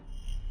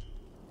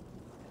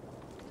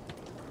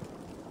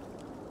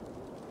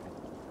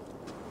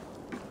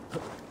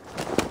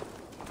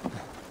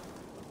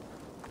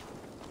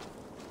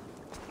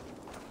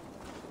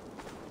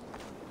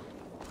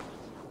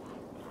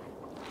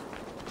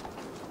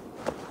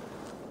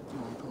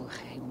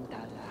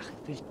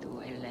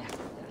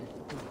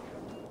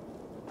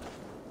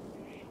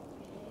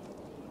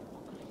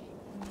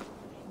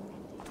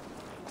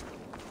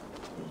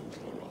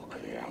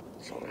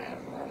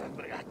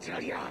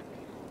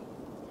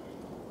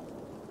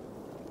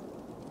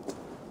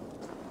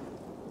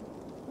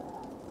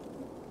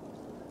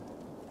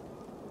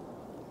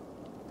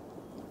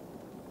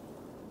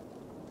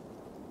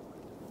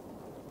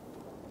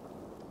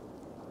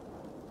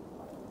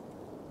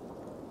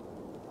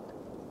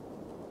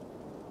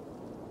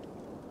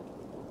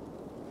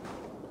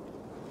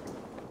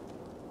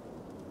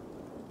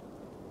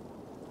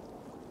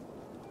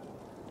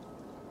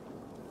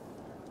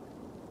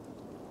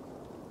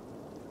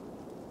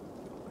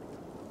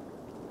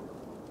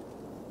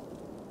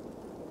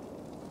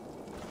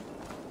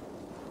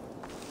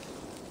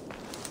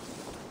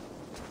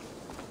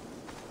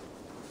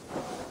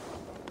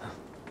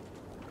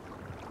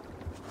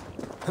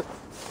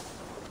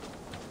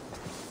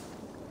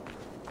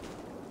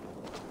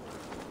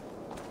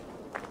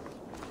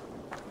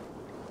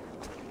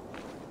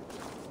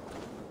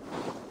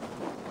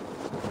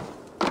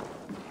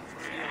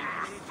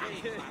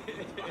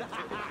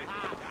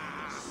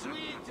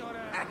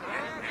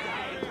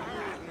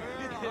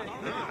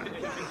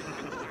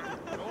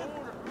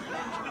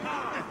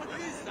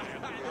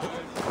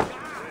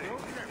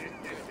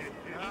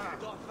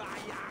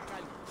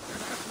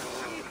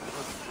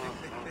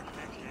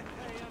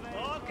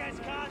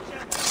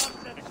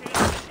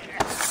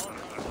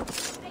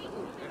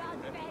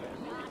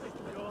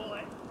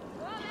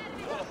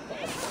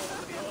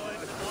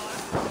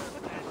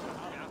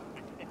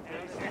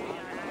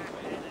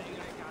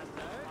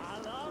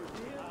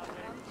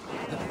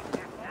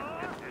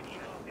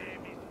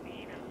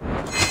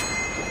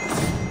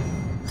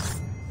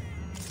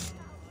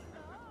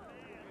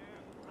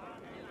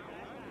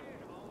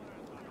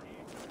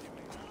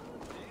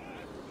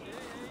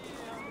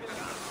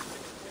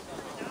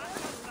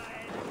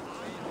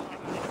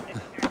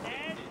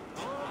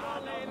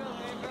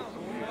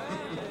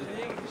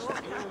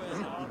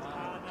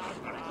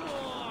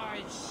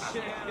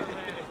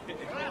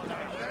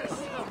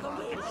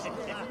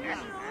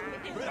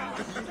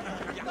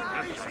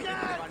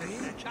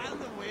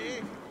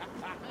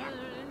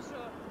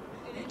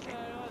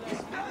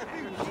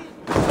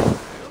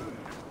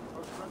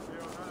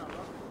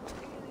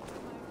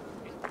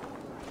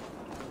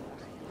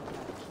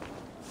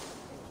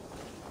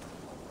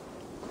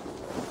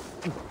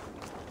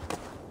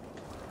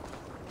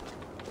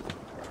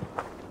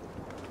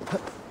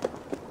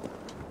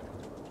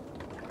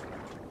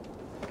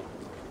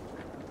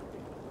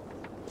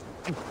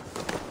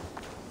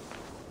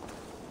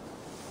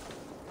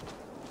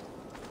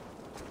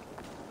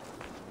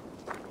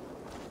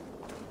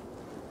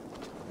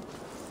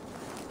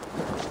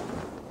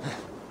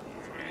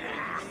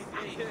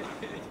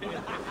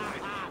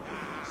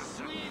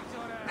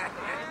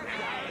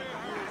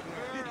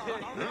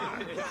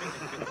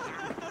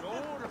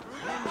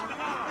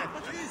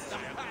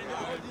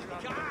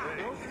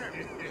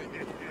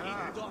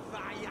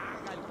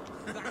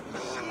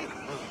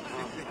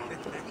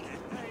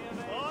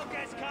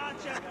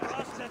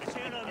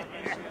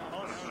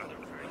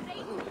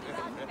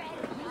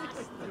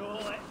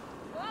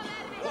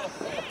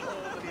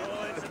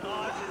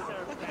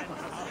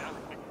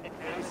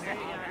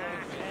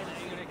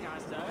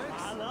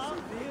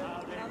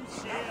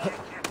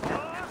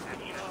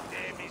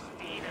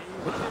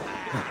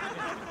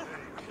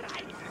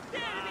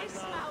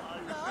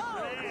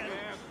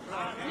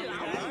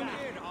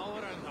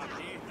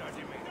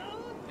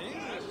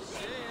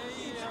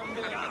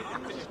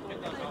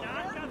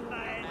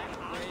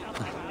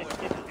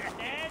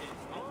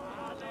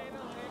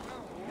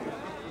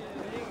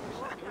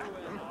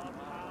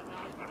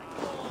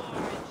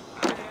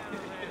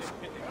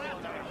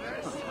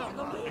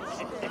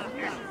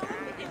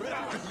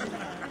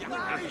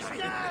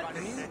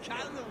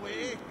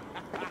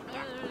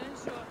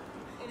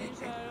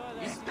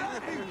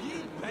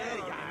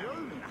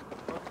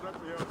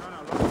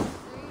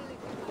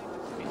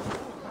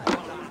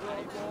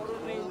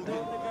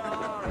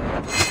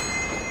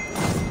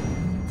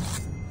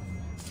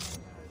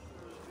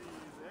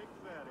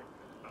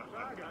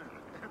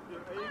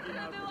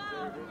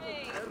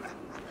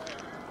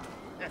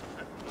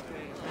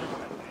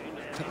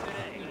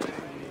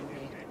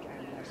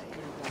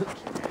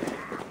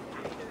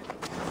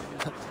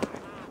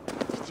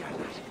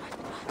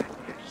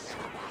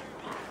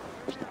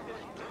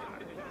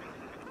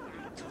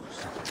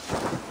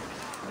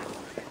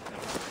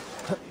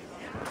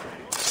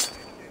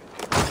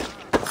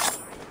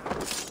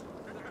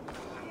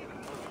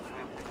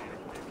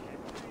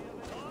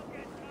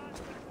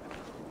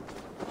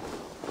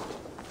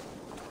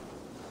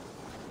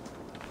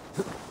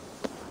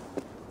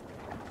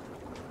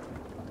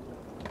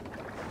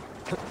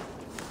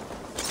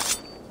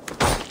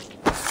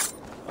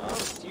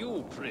 Aren't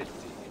you pretty?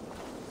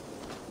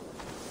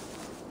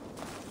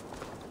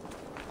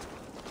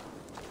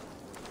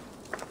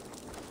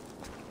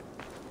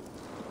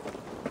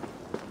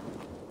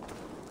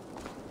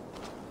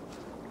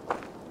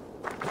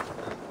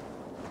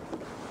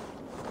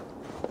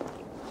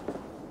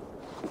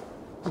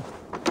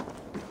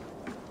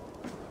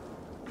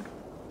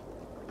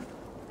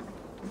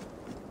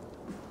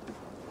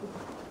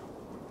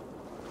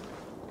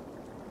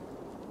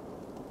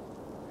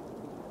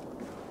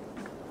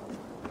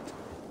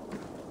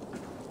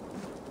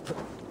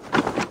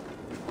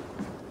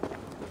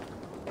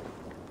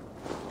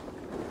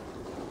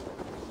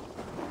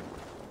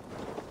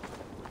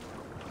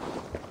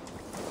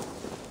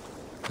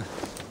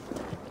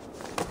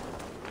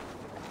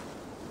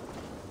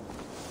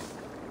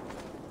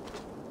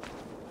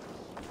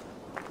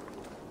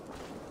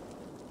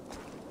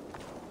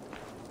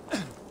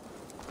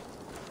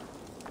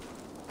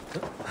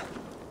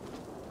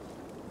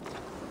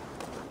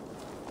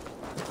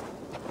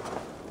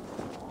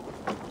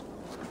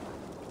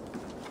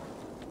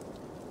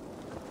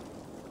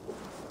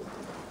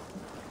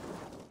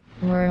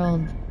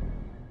 World.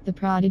 The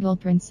prodigal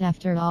prince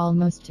after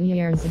almost 2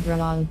 years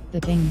abroad, the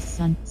king's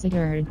son,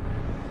 Sigurd.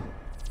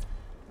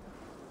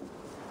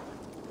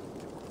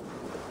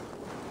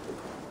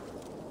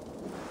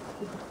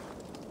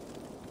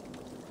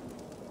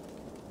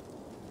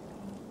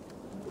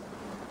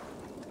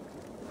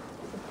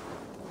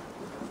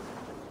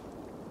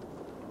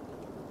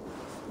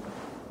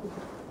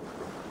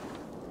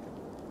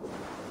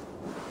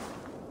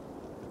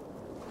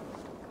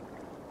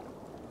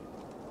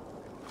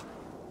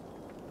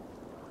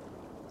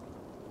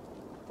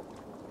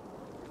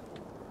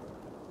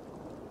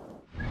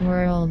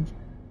 World.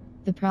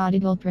 The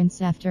prodigal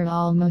prince after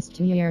almost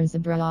 2 years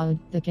abroad,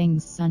 the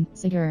king's son,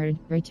 Sigurd,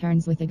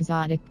 returns with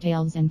exotic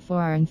tales and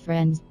foreign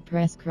friends.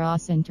 Press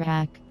cross and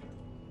track.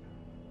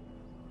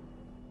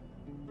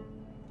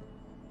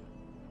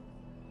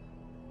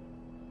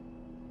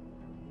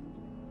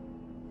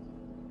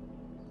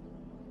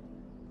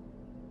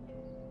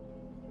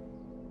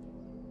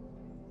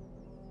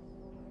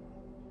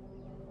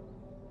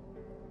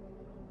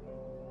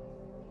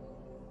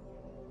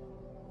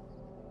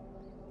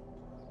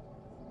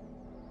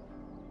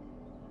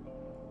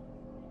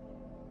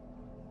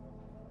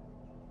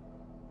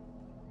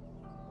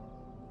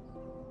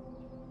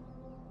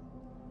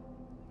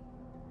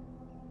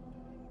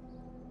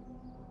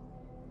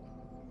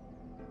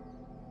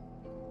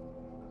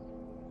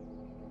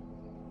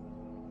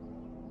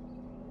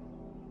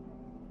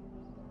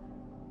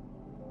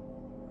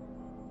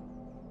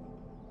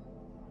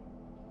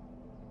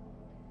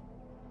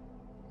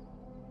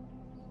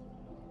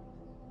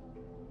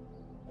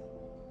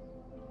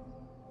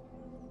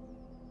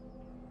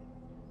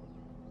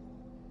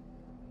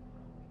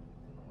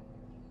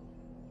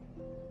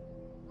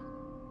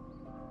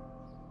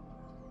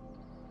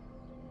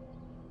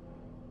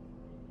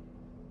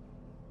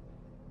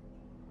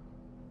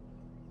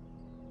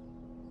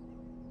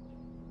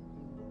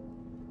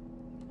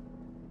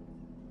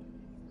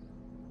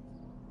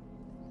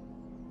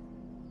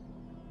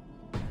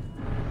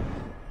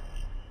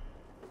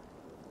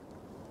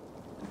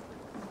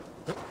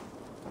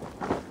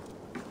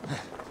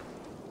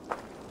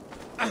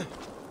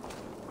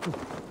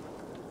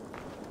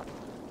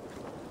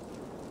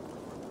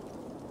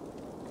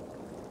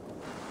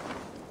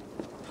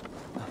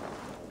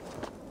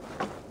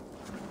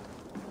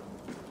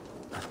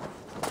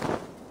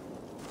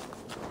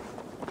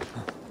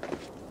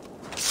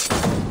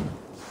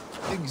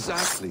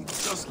 Exactly,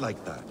 just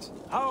like that.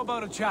 How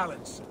about a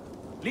challenge?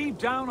 Leap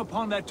down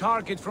upon that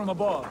target from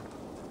above.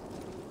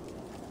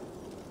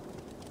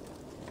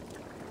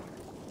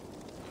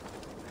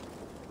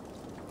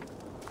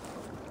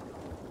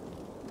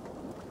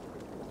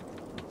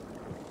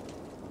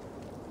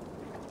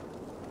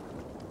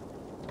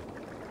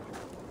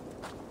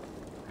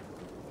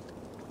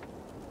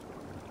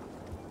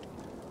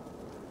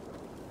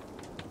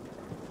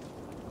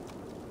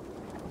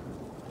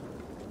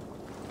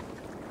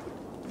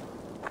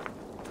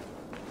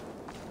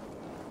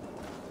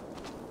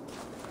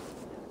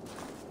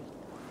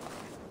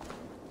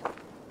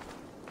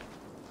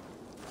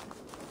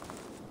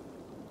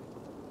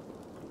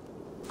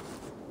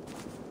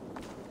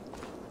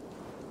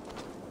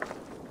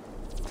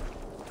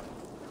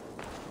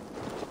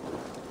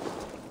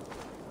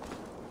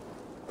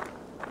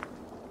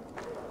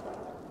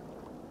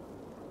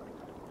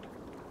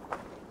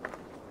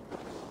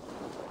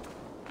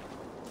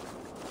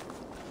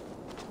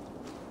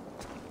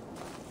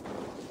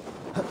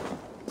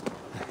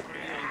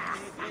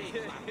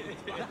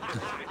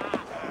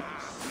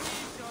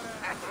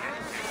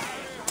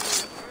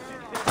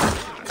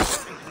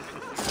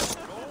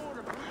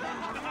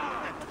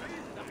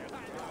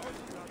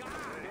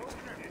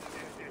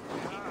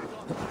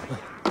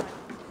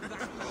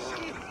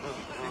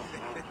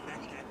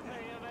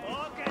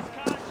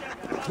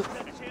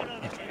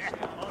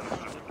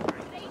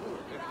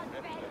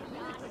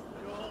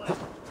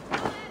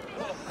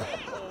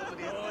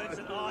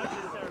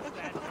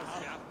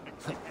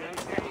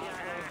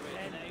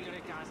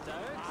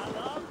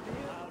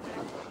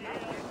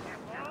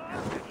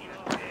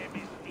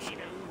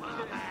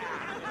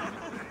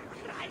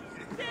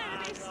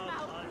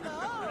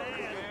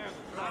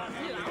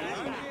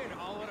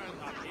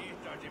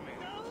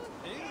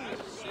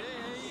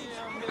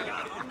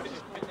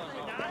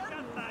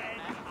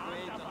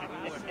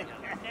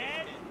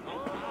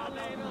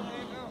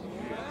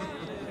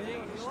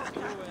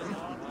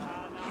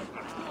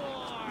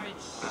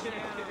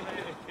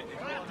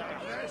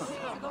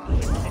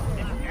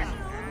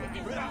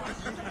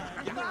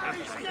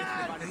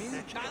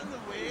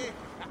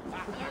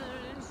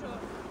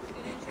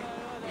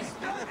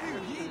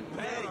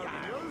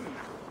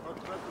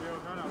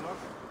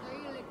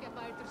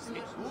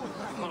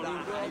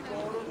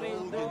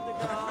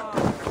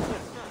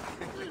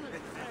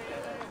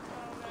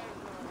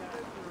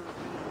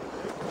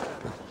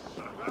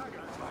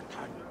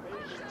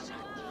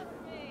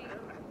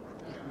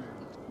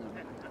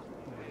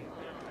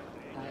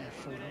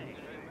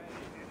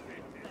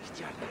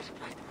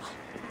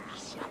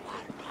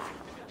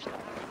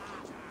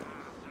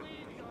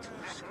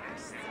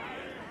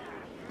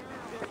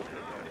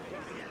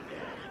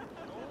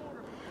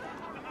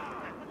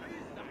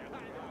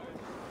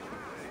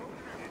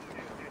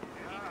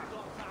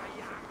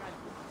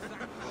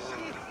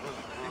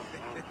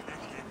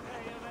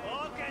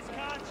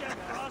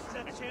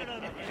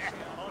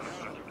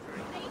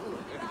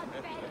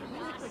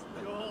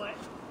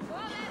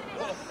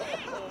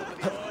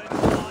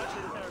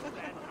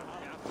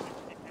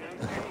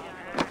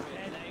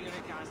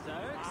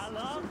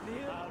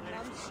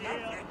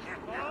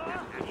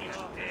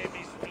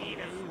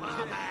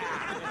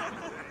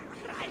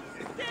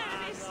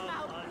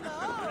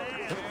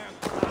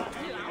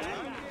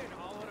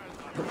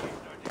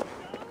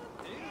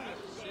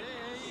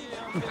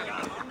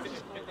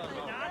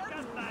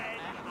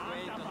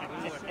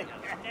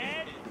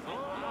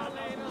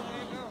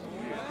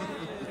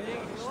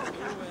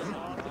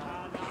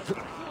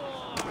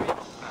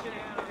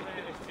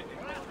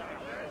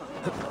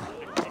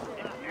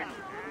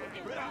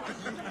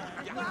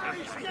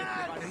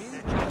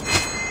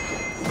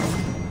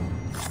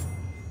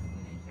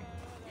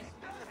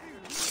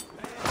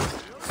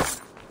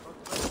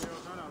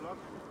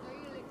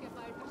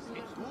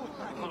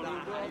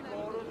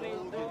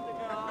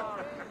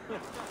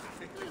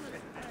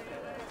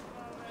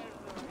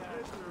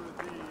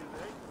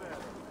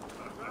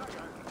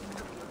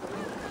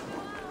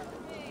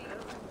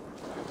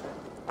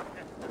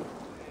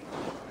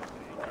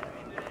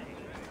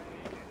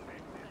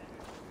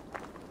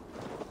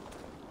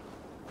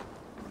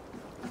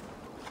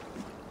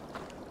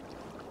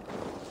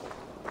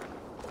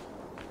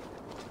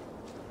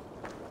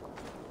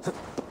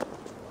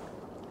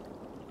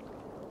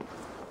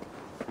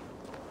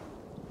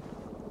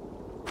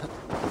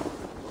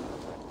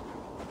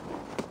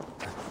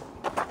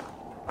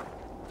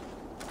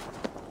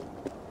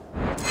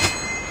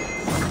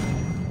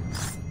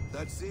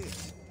 That's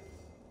it.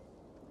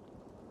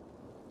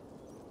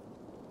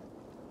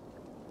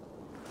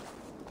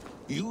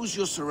 Use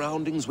your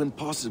surroundings when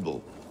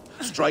possible.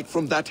 Strike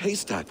from that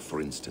haystack,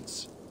 for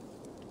instance.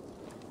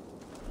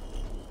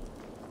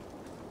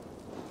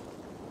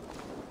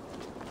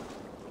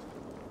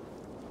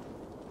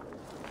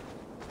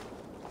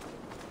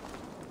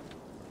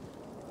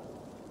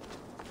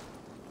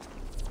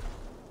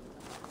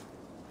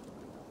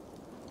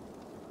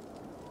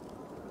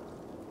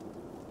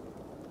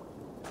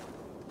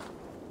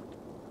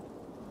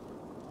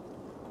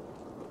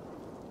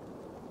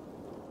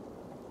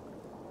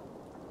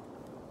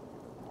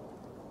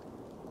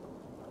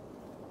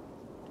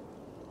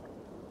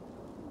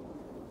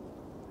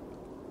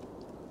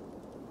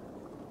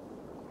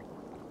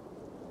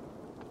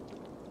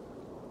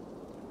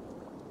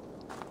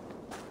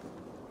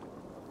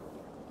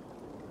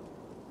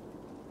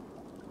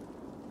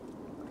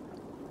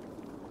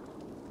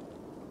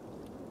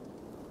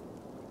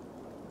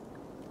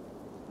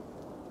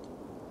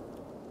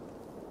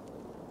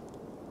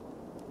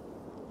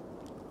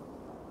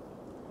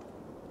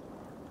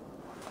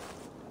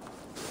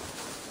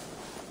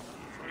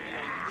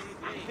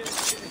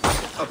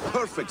 A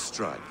perfect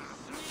strike.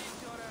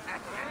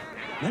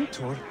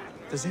 Mentor,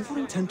 does Eivor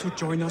intend to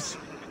join us?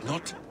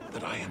 Not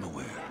that I am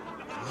aware.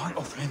 You are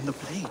offering the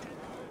blade.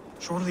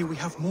 Surely we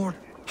have more.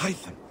 Hide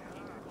them.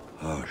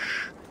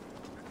 Hush.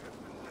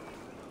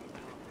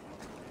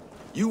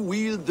 You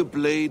wield the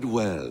blade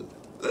well.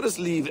 Let us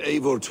leave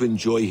Eivor to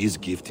enjoy his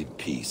gift in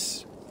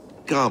peace.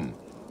 Come.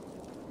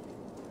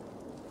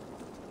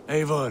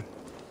 Eivor,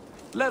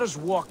 let us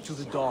walk to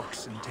the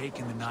docks and take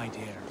in the night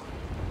air.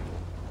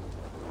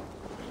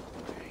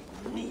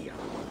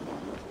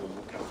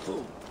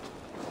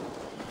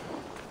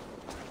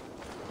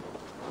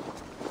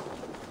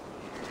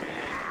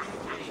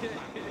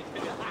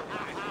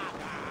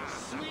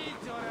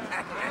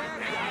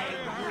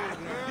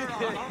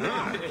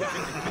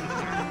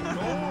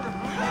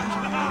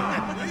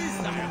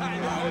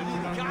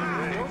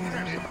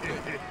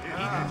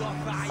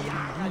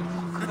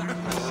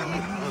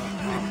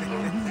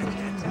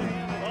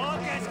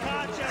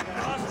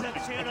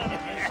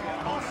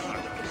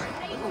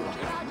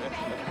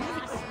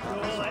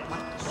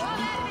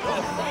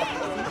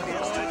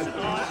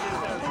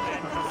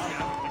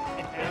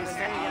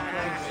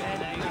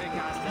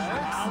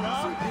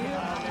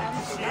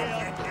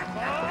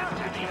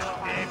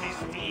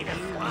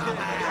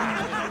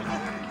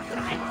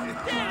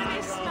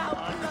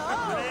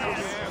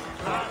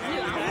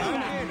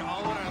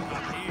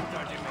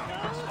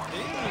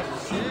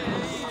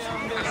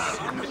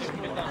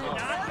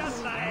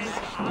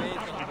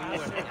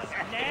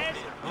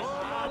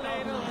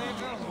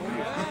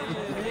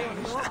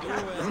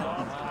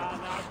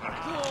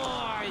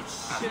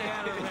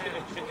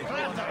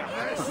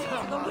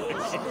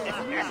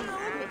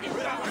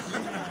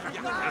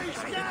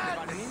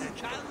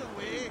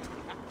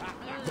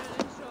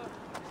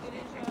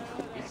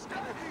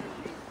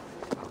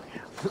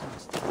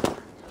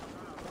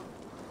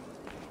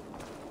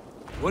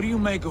 What do you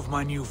make of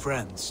my new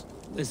friends?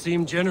 They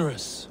seem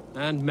generous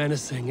and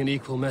menacing in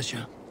equal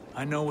measure.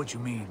 I know what you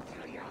mean.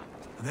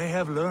 They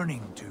have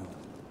learning, too.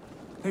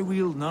 They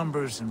wield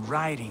numbers and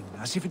writing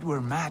as if it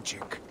were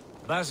magic.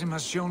 Basim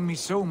has shown me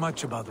so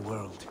much about the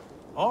world,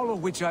 all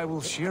of which I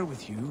will share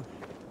with you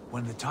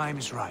when the time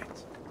is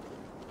right.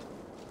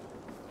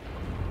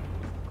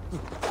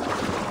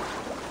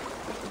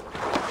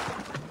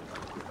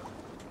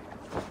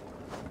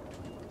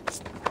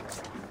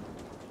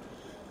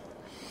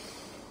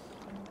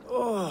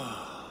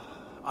 Oh,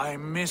 I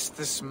miss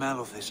the smell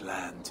of this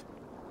land.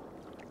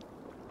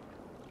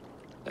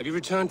 Have you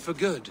returned for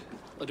good?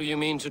 Or do you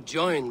mean to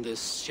join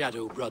this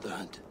Shadow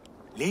Brotherhood?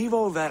 Leave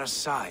all that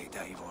aside,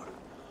 Eivor.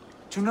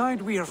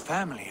 Tonight we are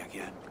family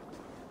again.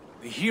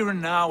 The here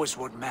and now is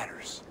what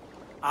matters.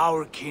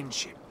 Our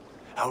kinship,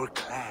 our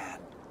clan,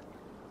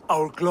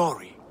 our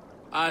glory.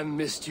 I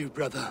missed you,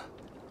 brother.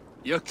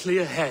 Your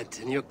clear head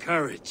and your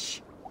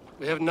courage.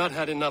 We have not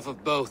had enough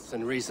of both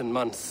in recent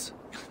months.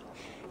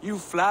 You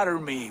flatter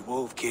me,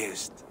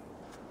 Wolf-Kissed.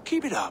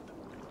 Keep it up.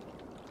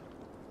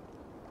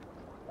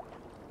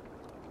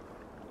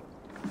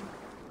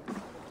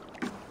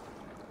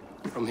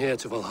 From here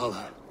to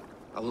Valhalla,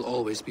 I will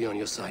always be on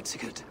your side,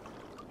 Sigurd.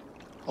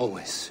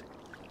 Always.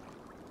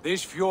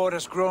 This fjord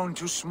has grown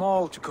too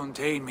small to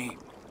contain me,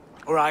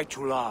 or I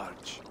too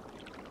large.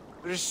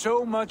 There is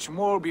so much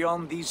more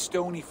beyond these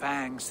stony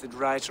fangs that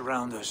rise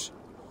around us.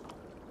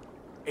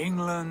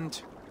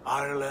 England,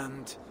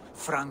 Ireland,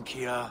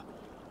 Francia,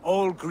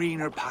 all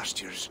greener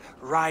pastures,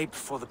 ripe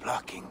for the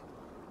plucking.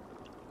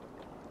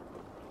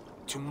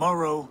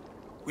 Tomorrow,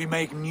 we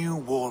make new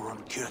war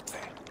on Kjotve,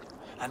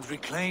 and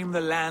reclaim the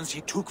lands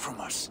he took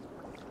from us.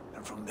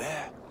 And from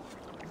there,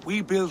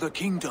 we build a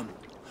kingdom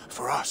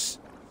for us.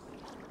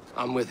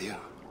 I'm with you.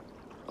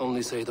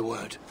 Only say the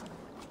word.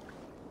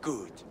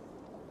 Good.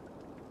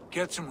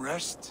 Get some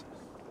rest,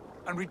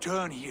 and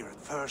return here at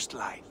first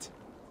light.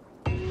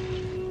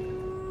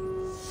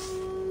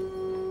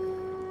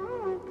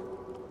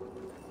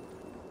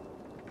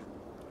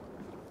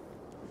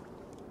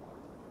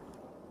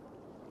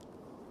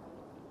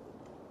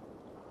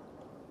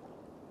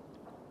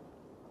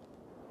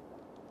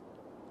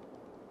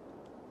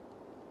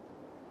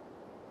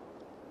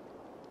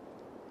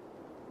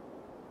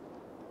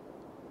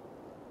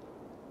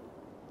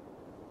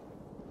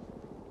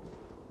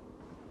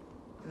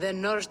 The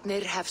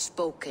Nornir have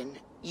spoken.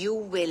 You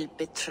will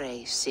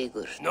betray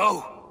Sigurd.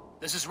 No!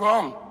 This is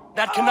wrong!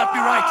 That cannot be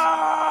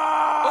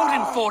right!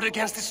 Odin fought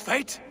against his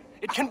fate!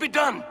 It can be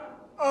done!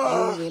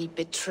 You will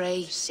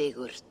betray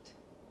Sigurd.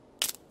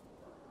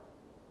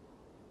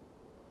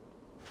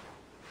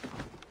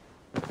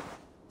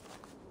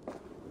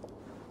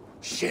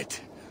 Shit!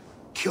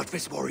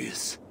 Kjotve's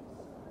warriors.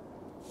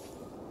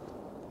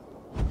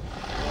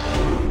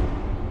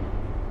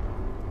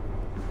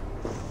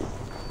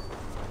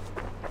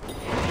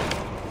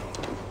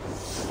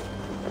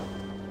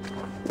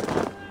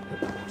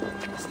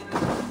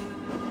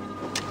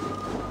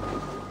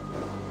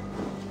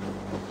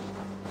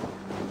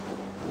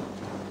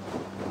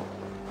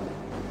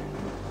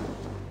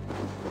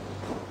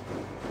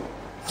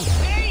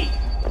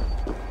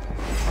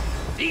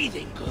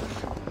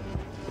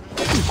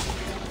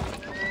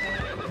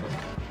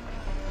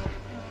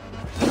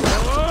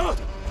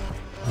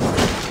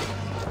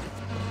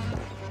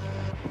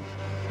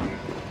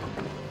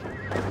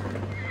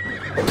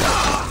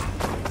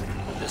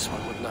 This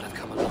one would not have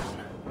come alone.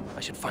 I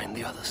should find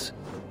the others.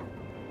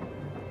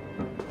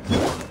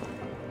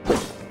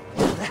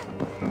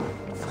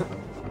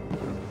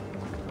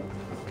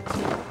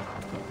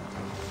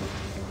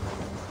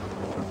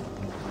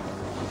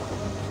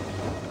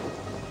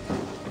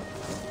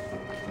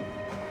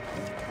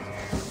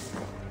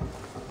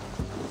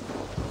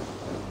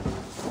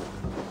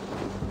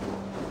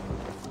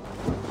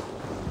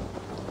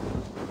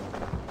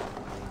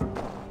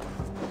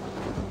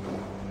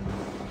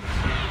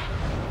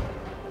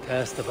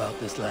 Cast about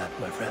this land,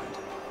 my friend.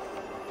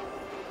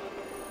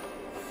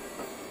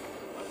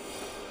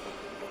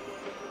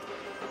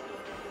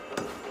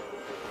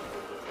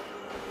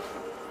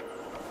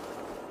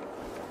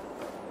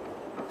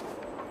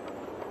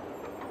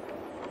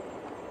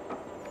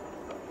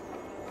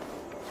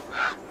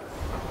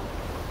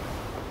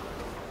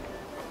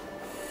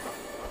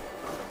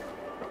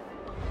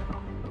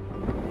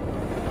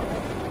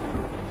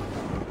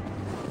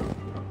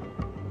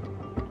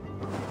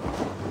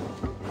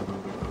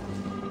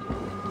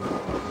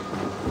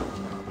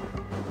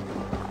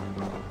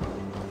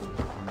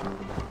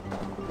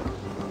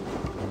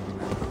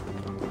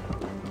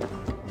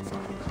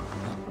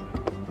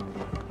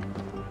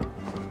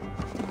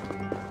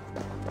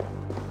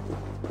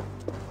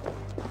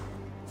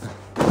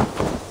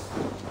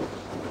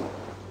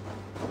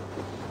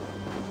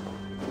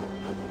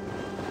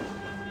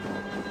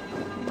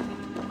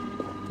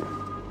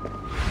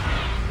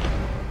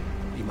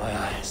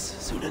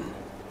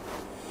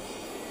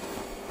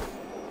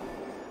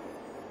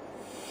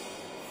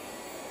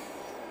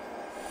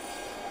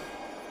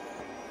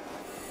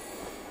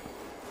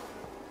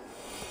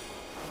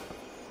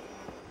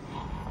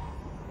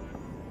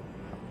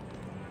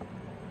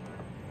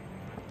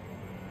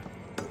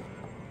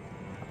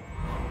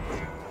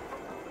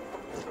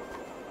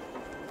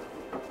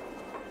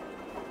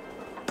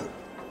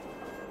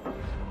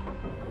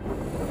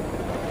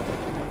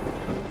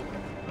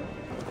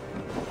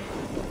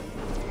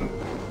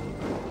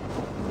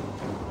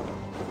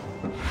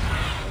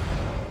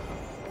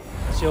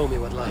 Show me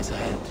what lies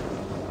ahead.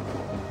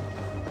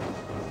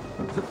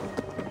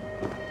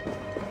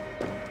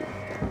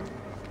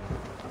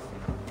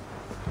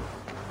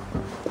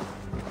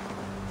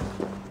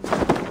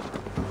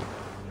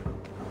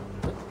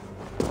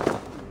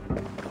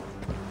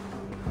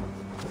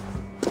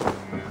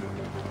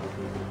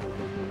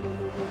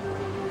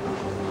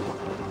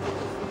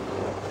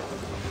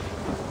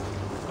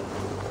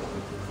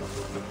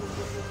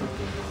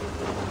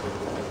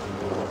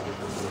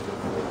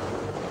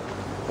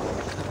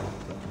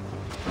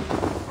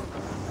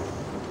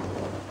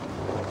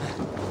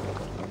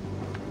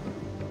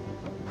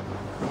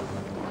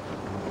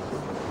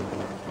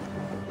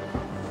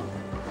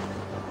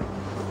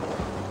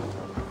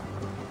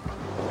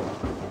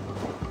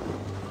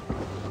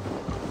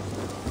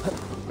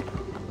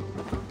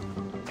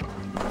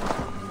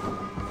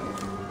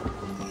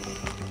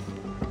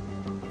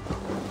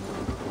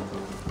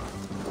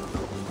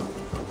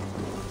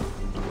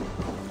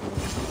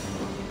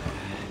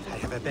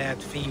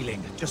 Bad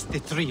feeling. Just the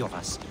three of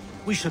us.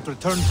 We should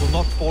return to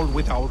Notfall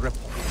with our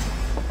report.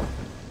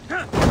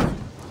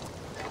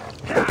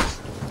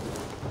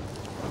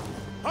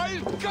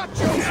 I'll cut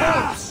your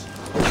throats!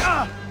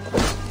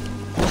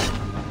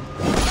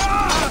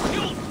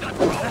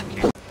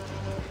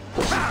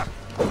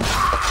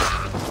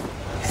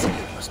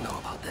 Someone must know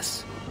about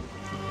this.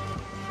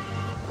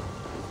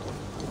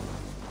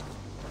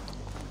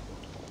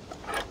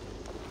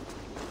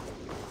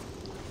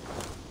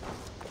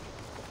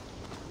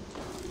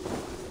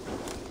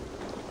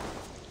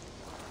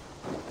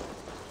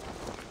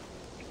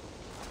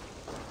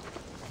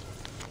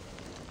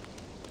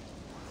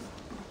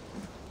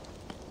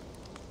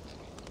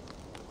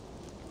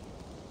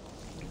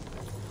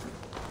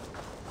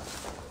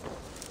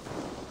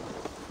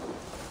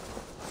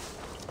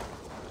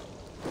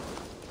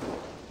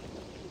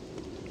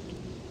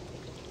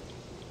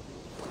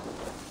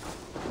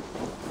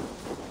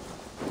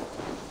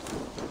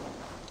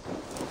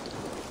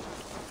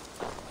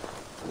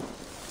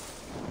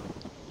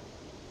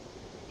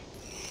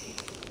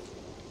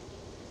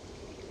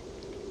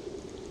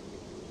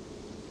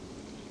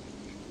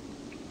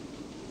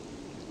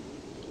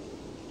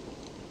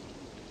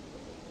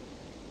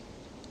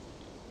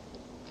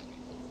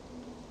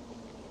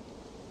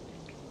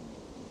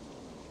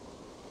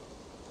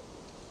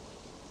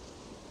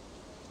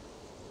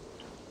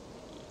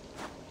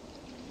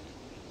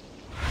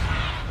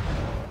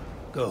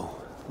 Go,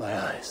 my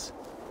eyes.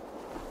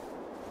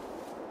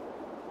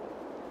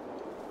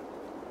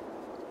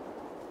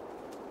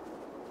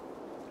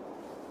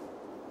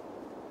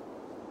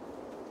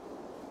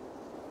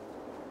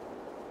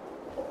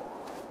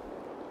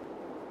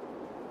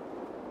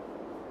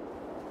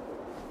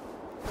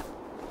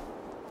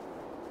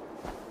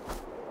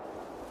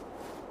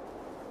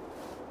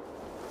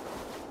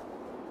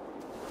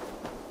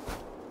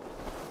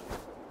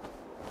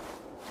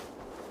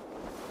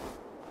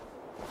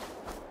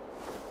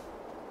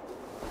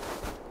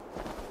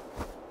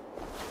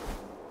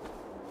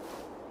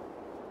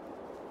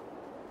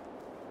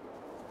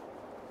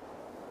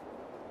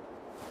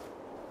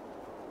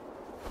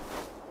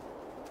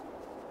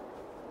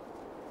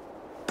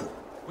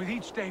 With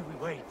each day we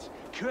wait,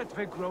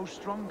 Kjotve grows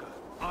stronger.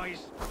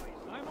 Eyes.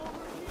 I'm over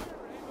here,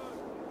 Eivor.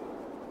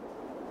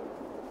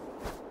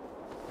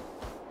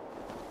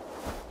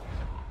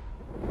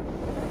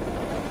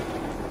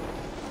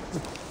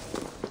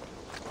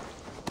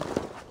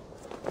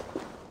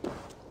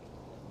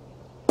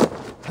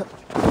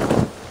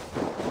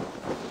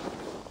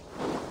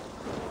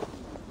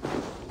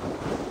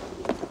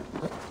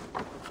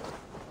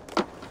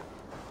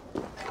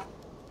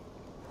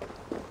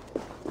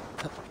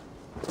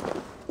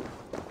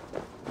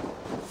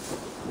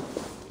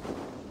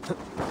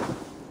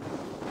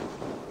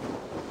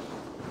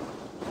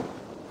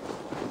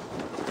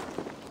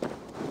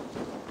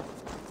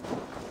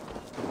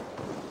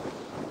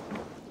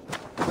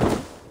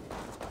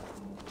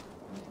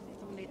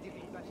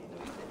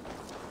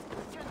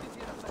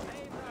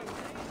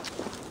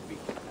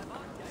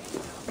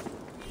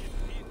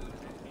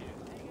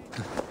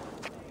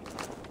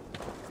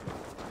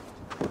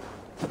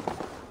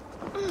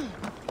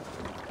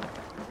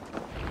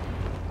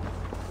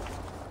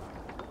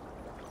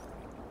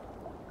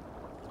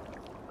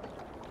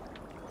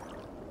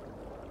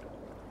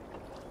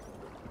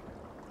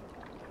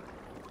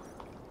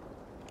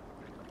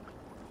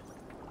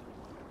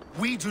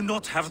 We do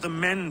not have the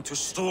men to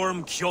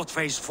storm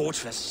Kjotve's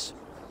fortress.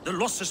 The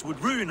losses would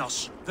ruin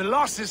us. The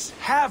losses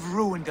have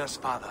ruined us,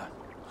 father.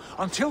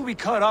 Until we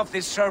cut off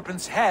this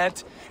serpent's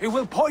head, it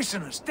will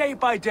poison us day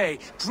by day,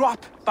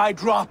 drop by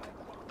drop.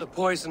 The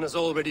poison has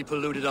already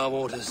polluted our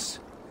waters.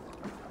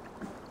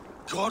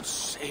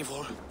 Gods,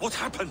 Eivor, what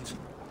happened?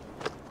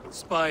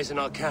 Spies in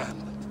our camp.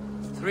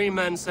 3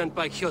 men sent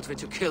by Kjotve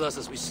to kill us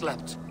as we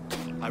slept.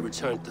 I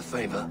returned the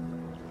favor.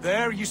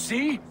 There, you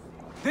see?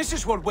 This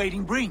is what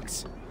waiting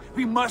brings.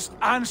 We must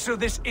answer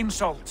this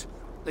insult.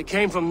 They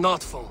came from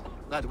Notfall,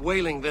 that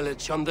whaling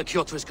village under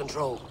Kjotve's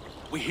control.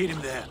 We hid him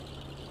there.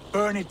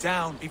 Burn it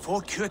down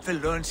before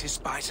Kjotve learns his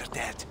spies are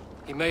dead.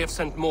 He may have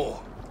sent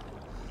more.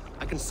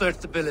 I can search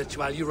the village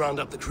while you round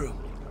up the crew.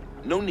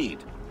 No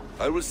need.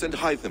 I will send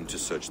Hytham to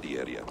search the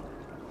area.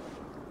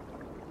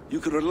 You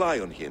can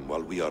rely on him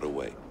while we are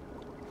away.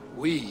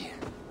 We?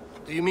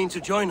 Do you mean to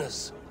join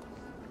us?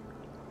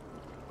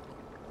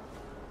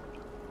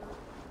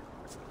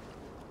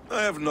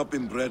 I have not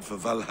been bred for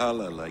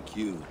Valhalla like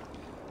you,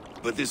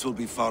 but this will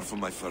be far from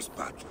my first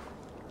battle.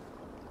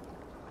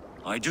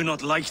 I do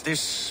not like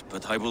this,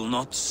 but I will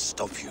not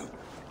stop you.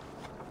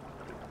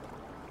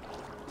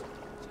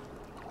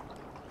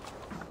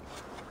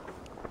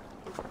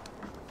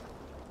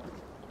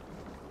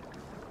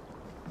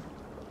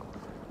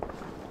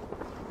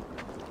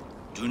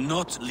 Do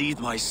not lead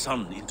my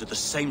son into the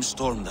same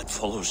storm that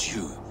follows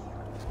you.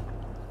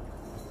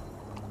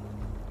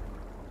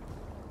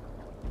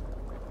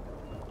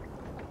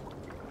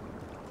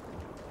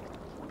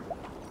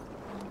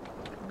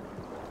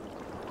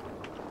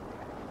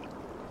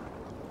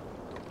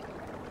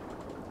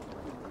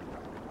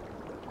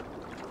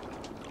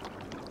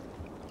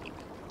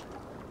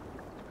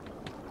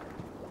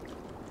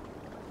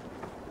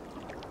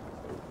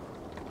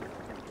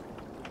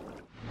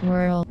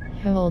 World,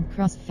 hold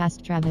cross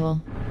fast travel.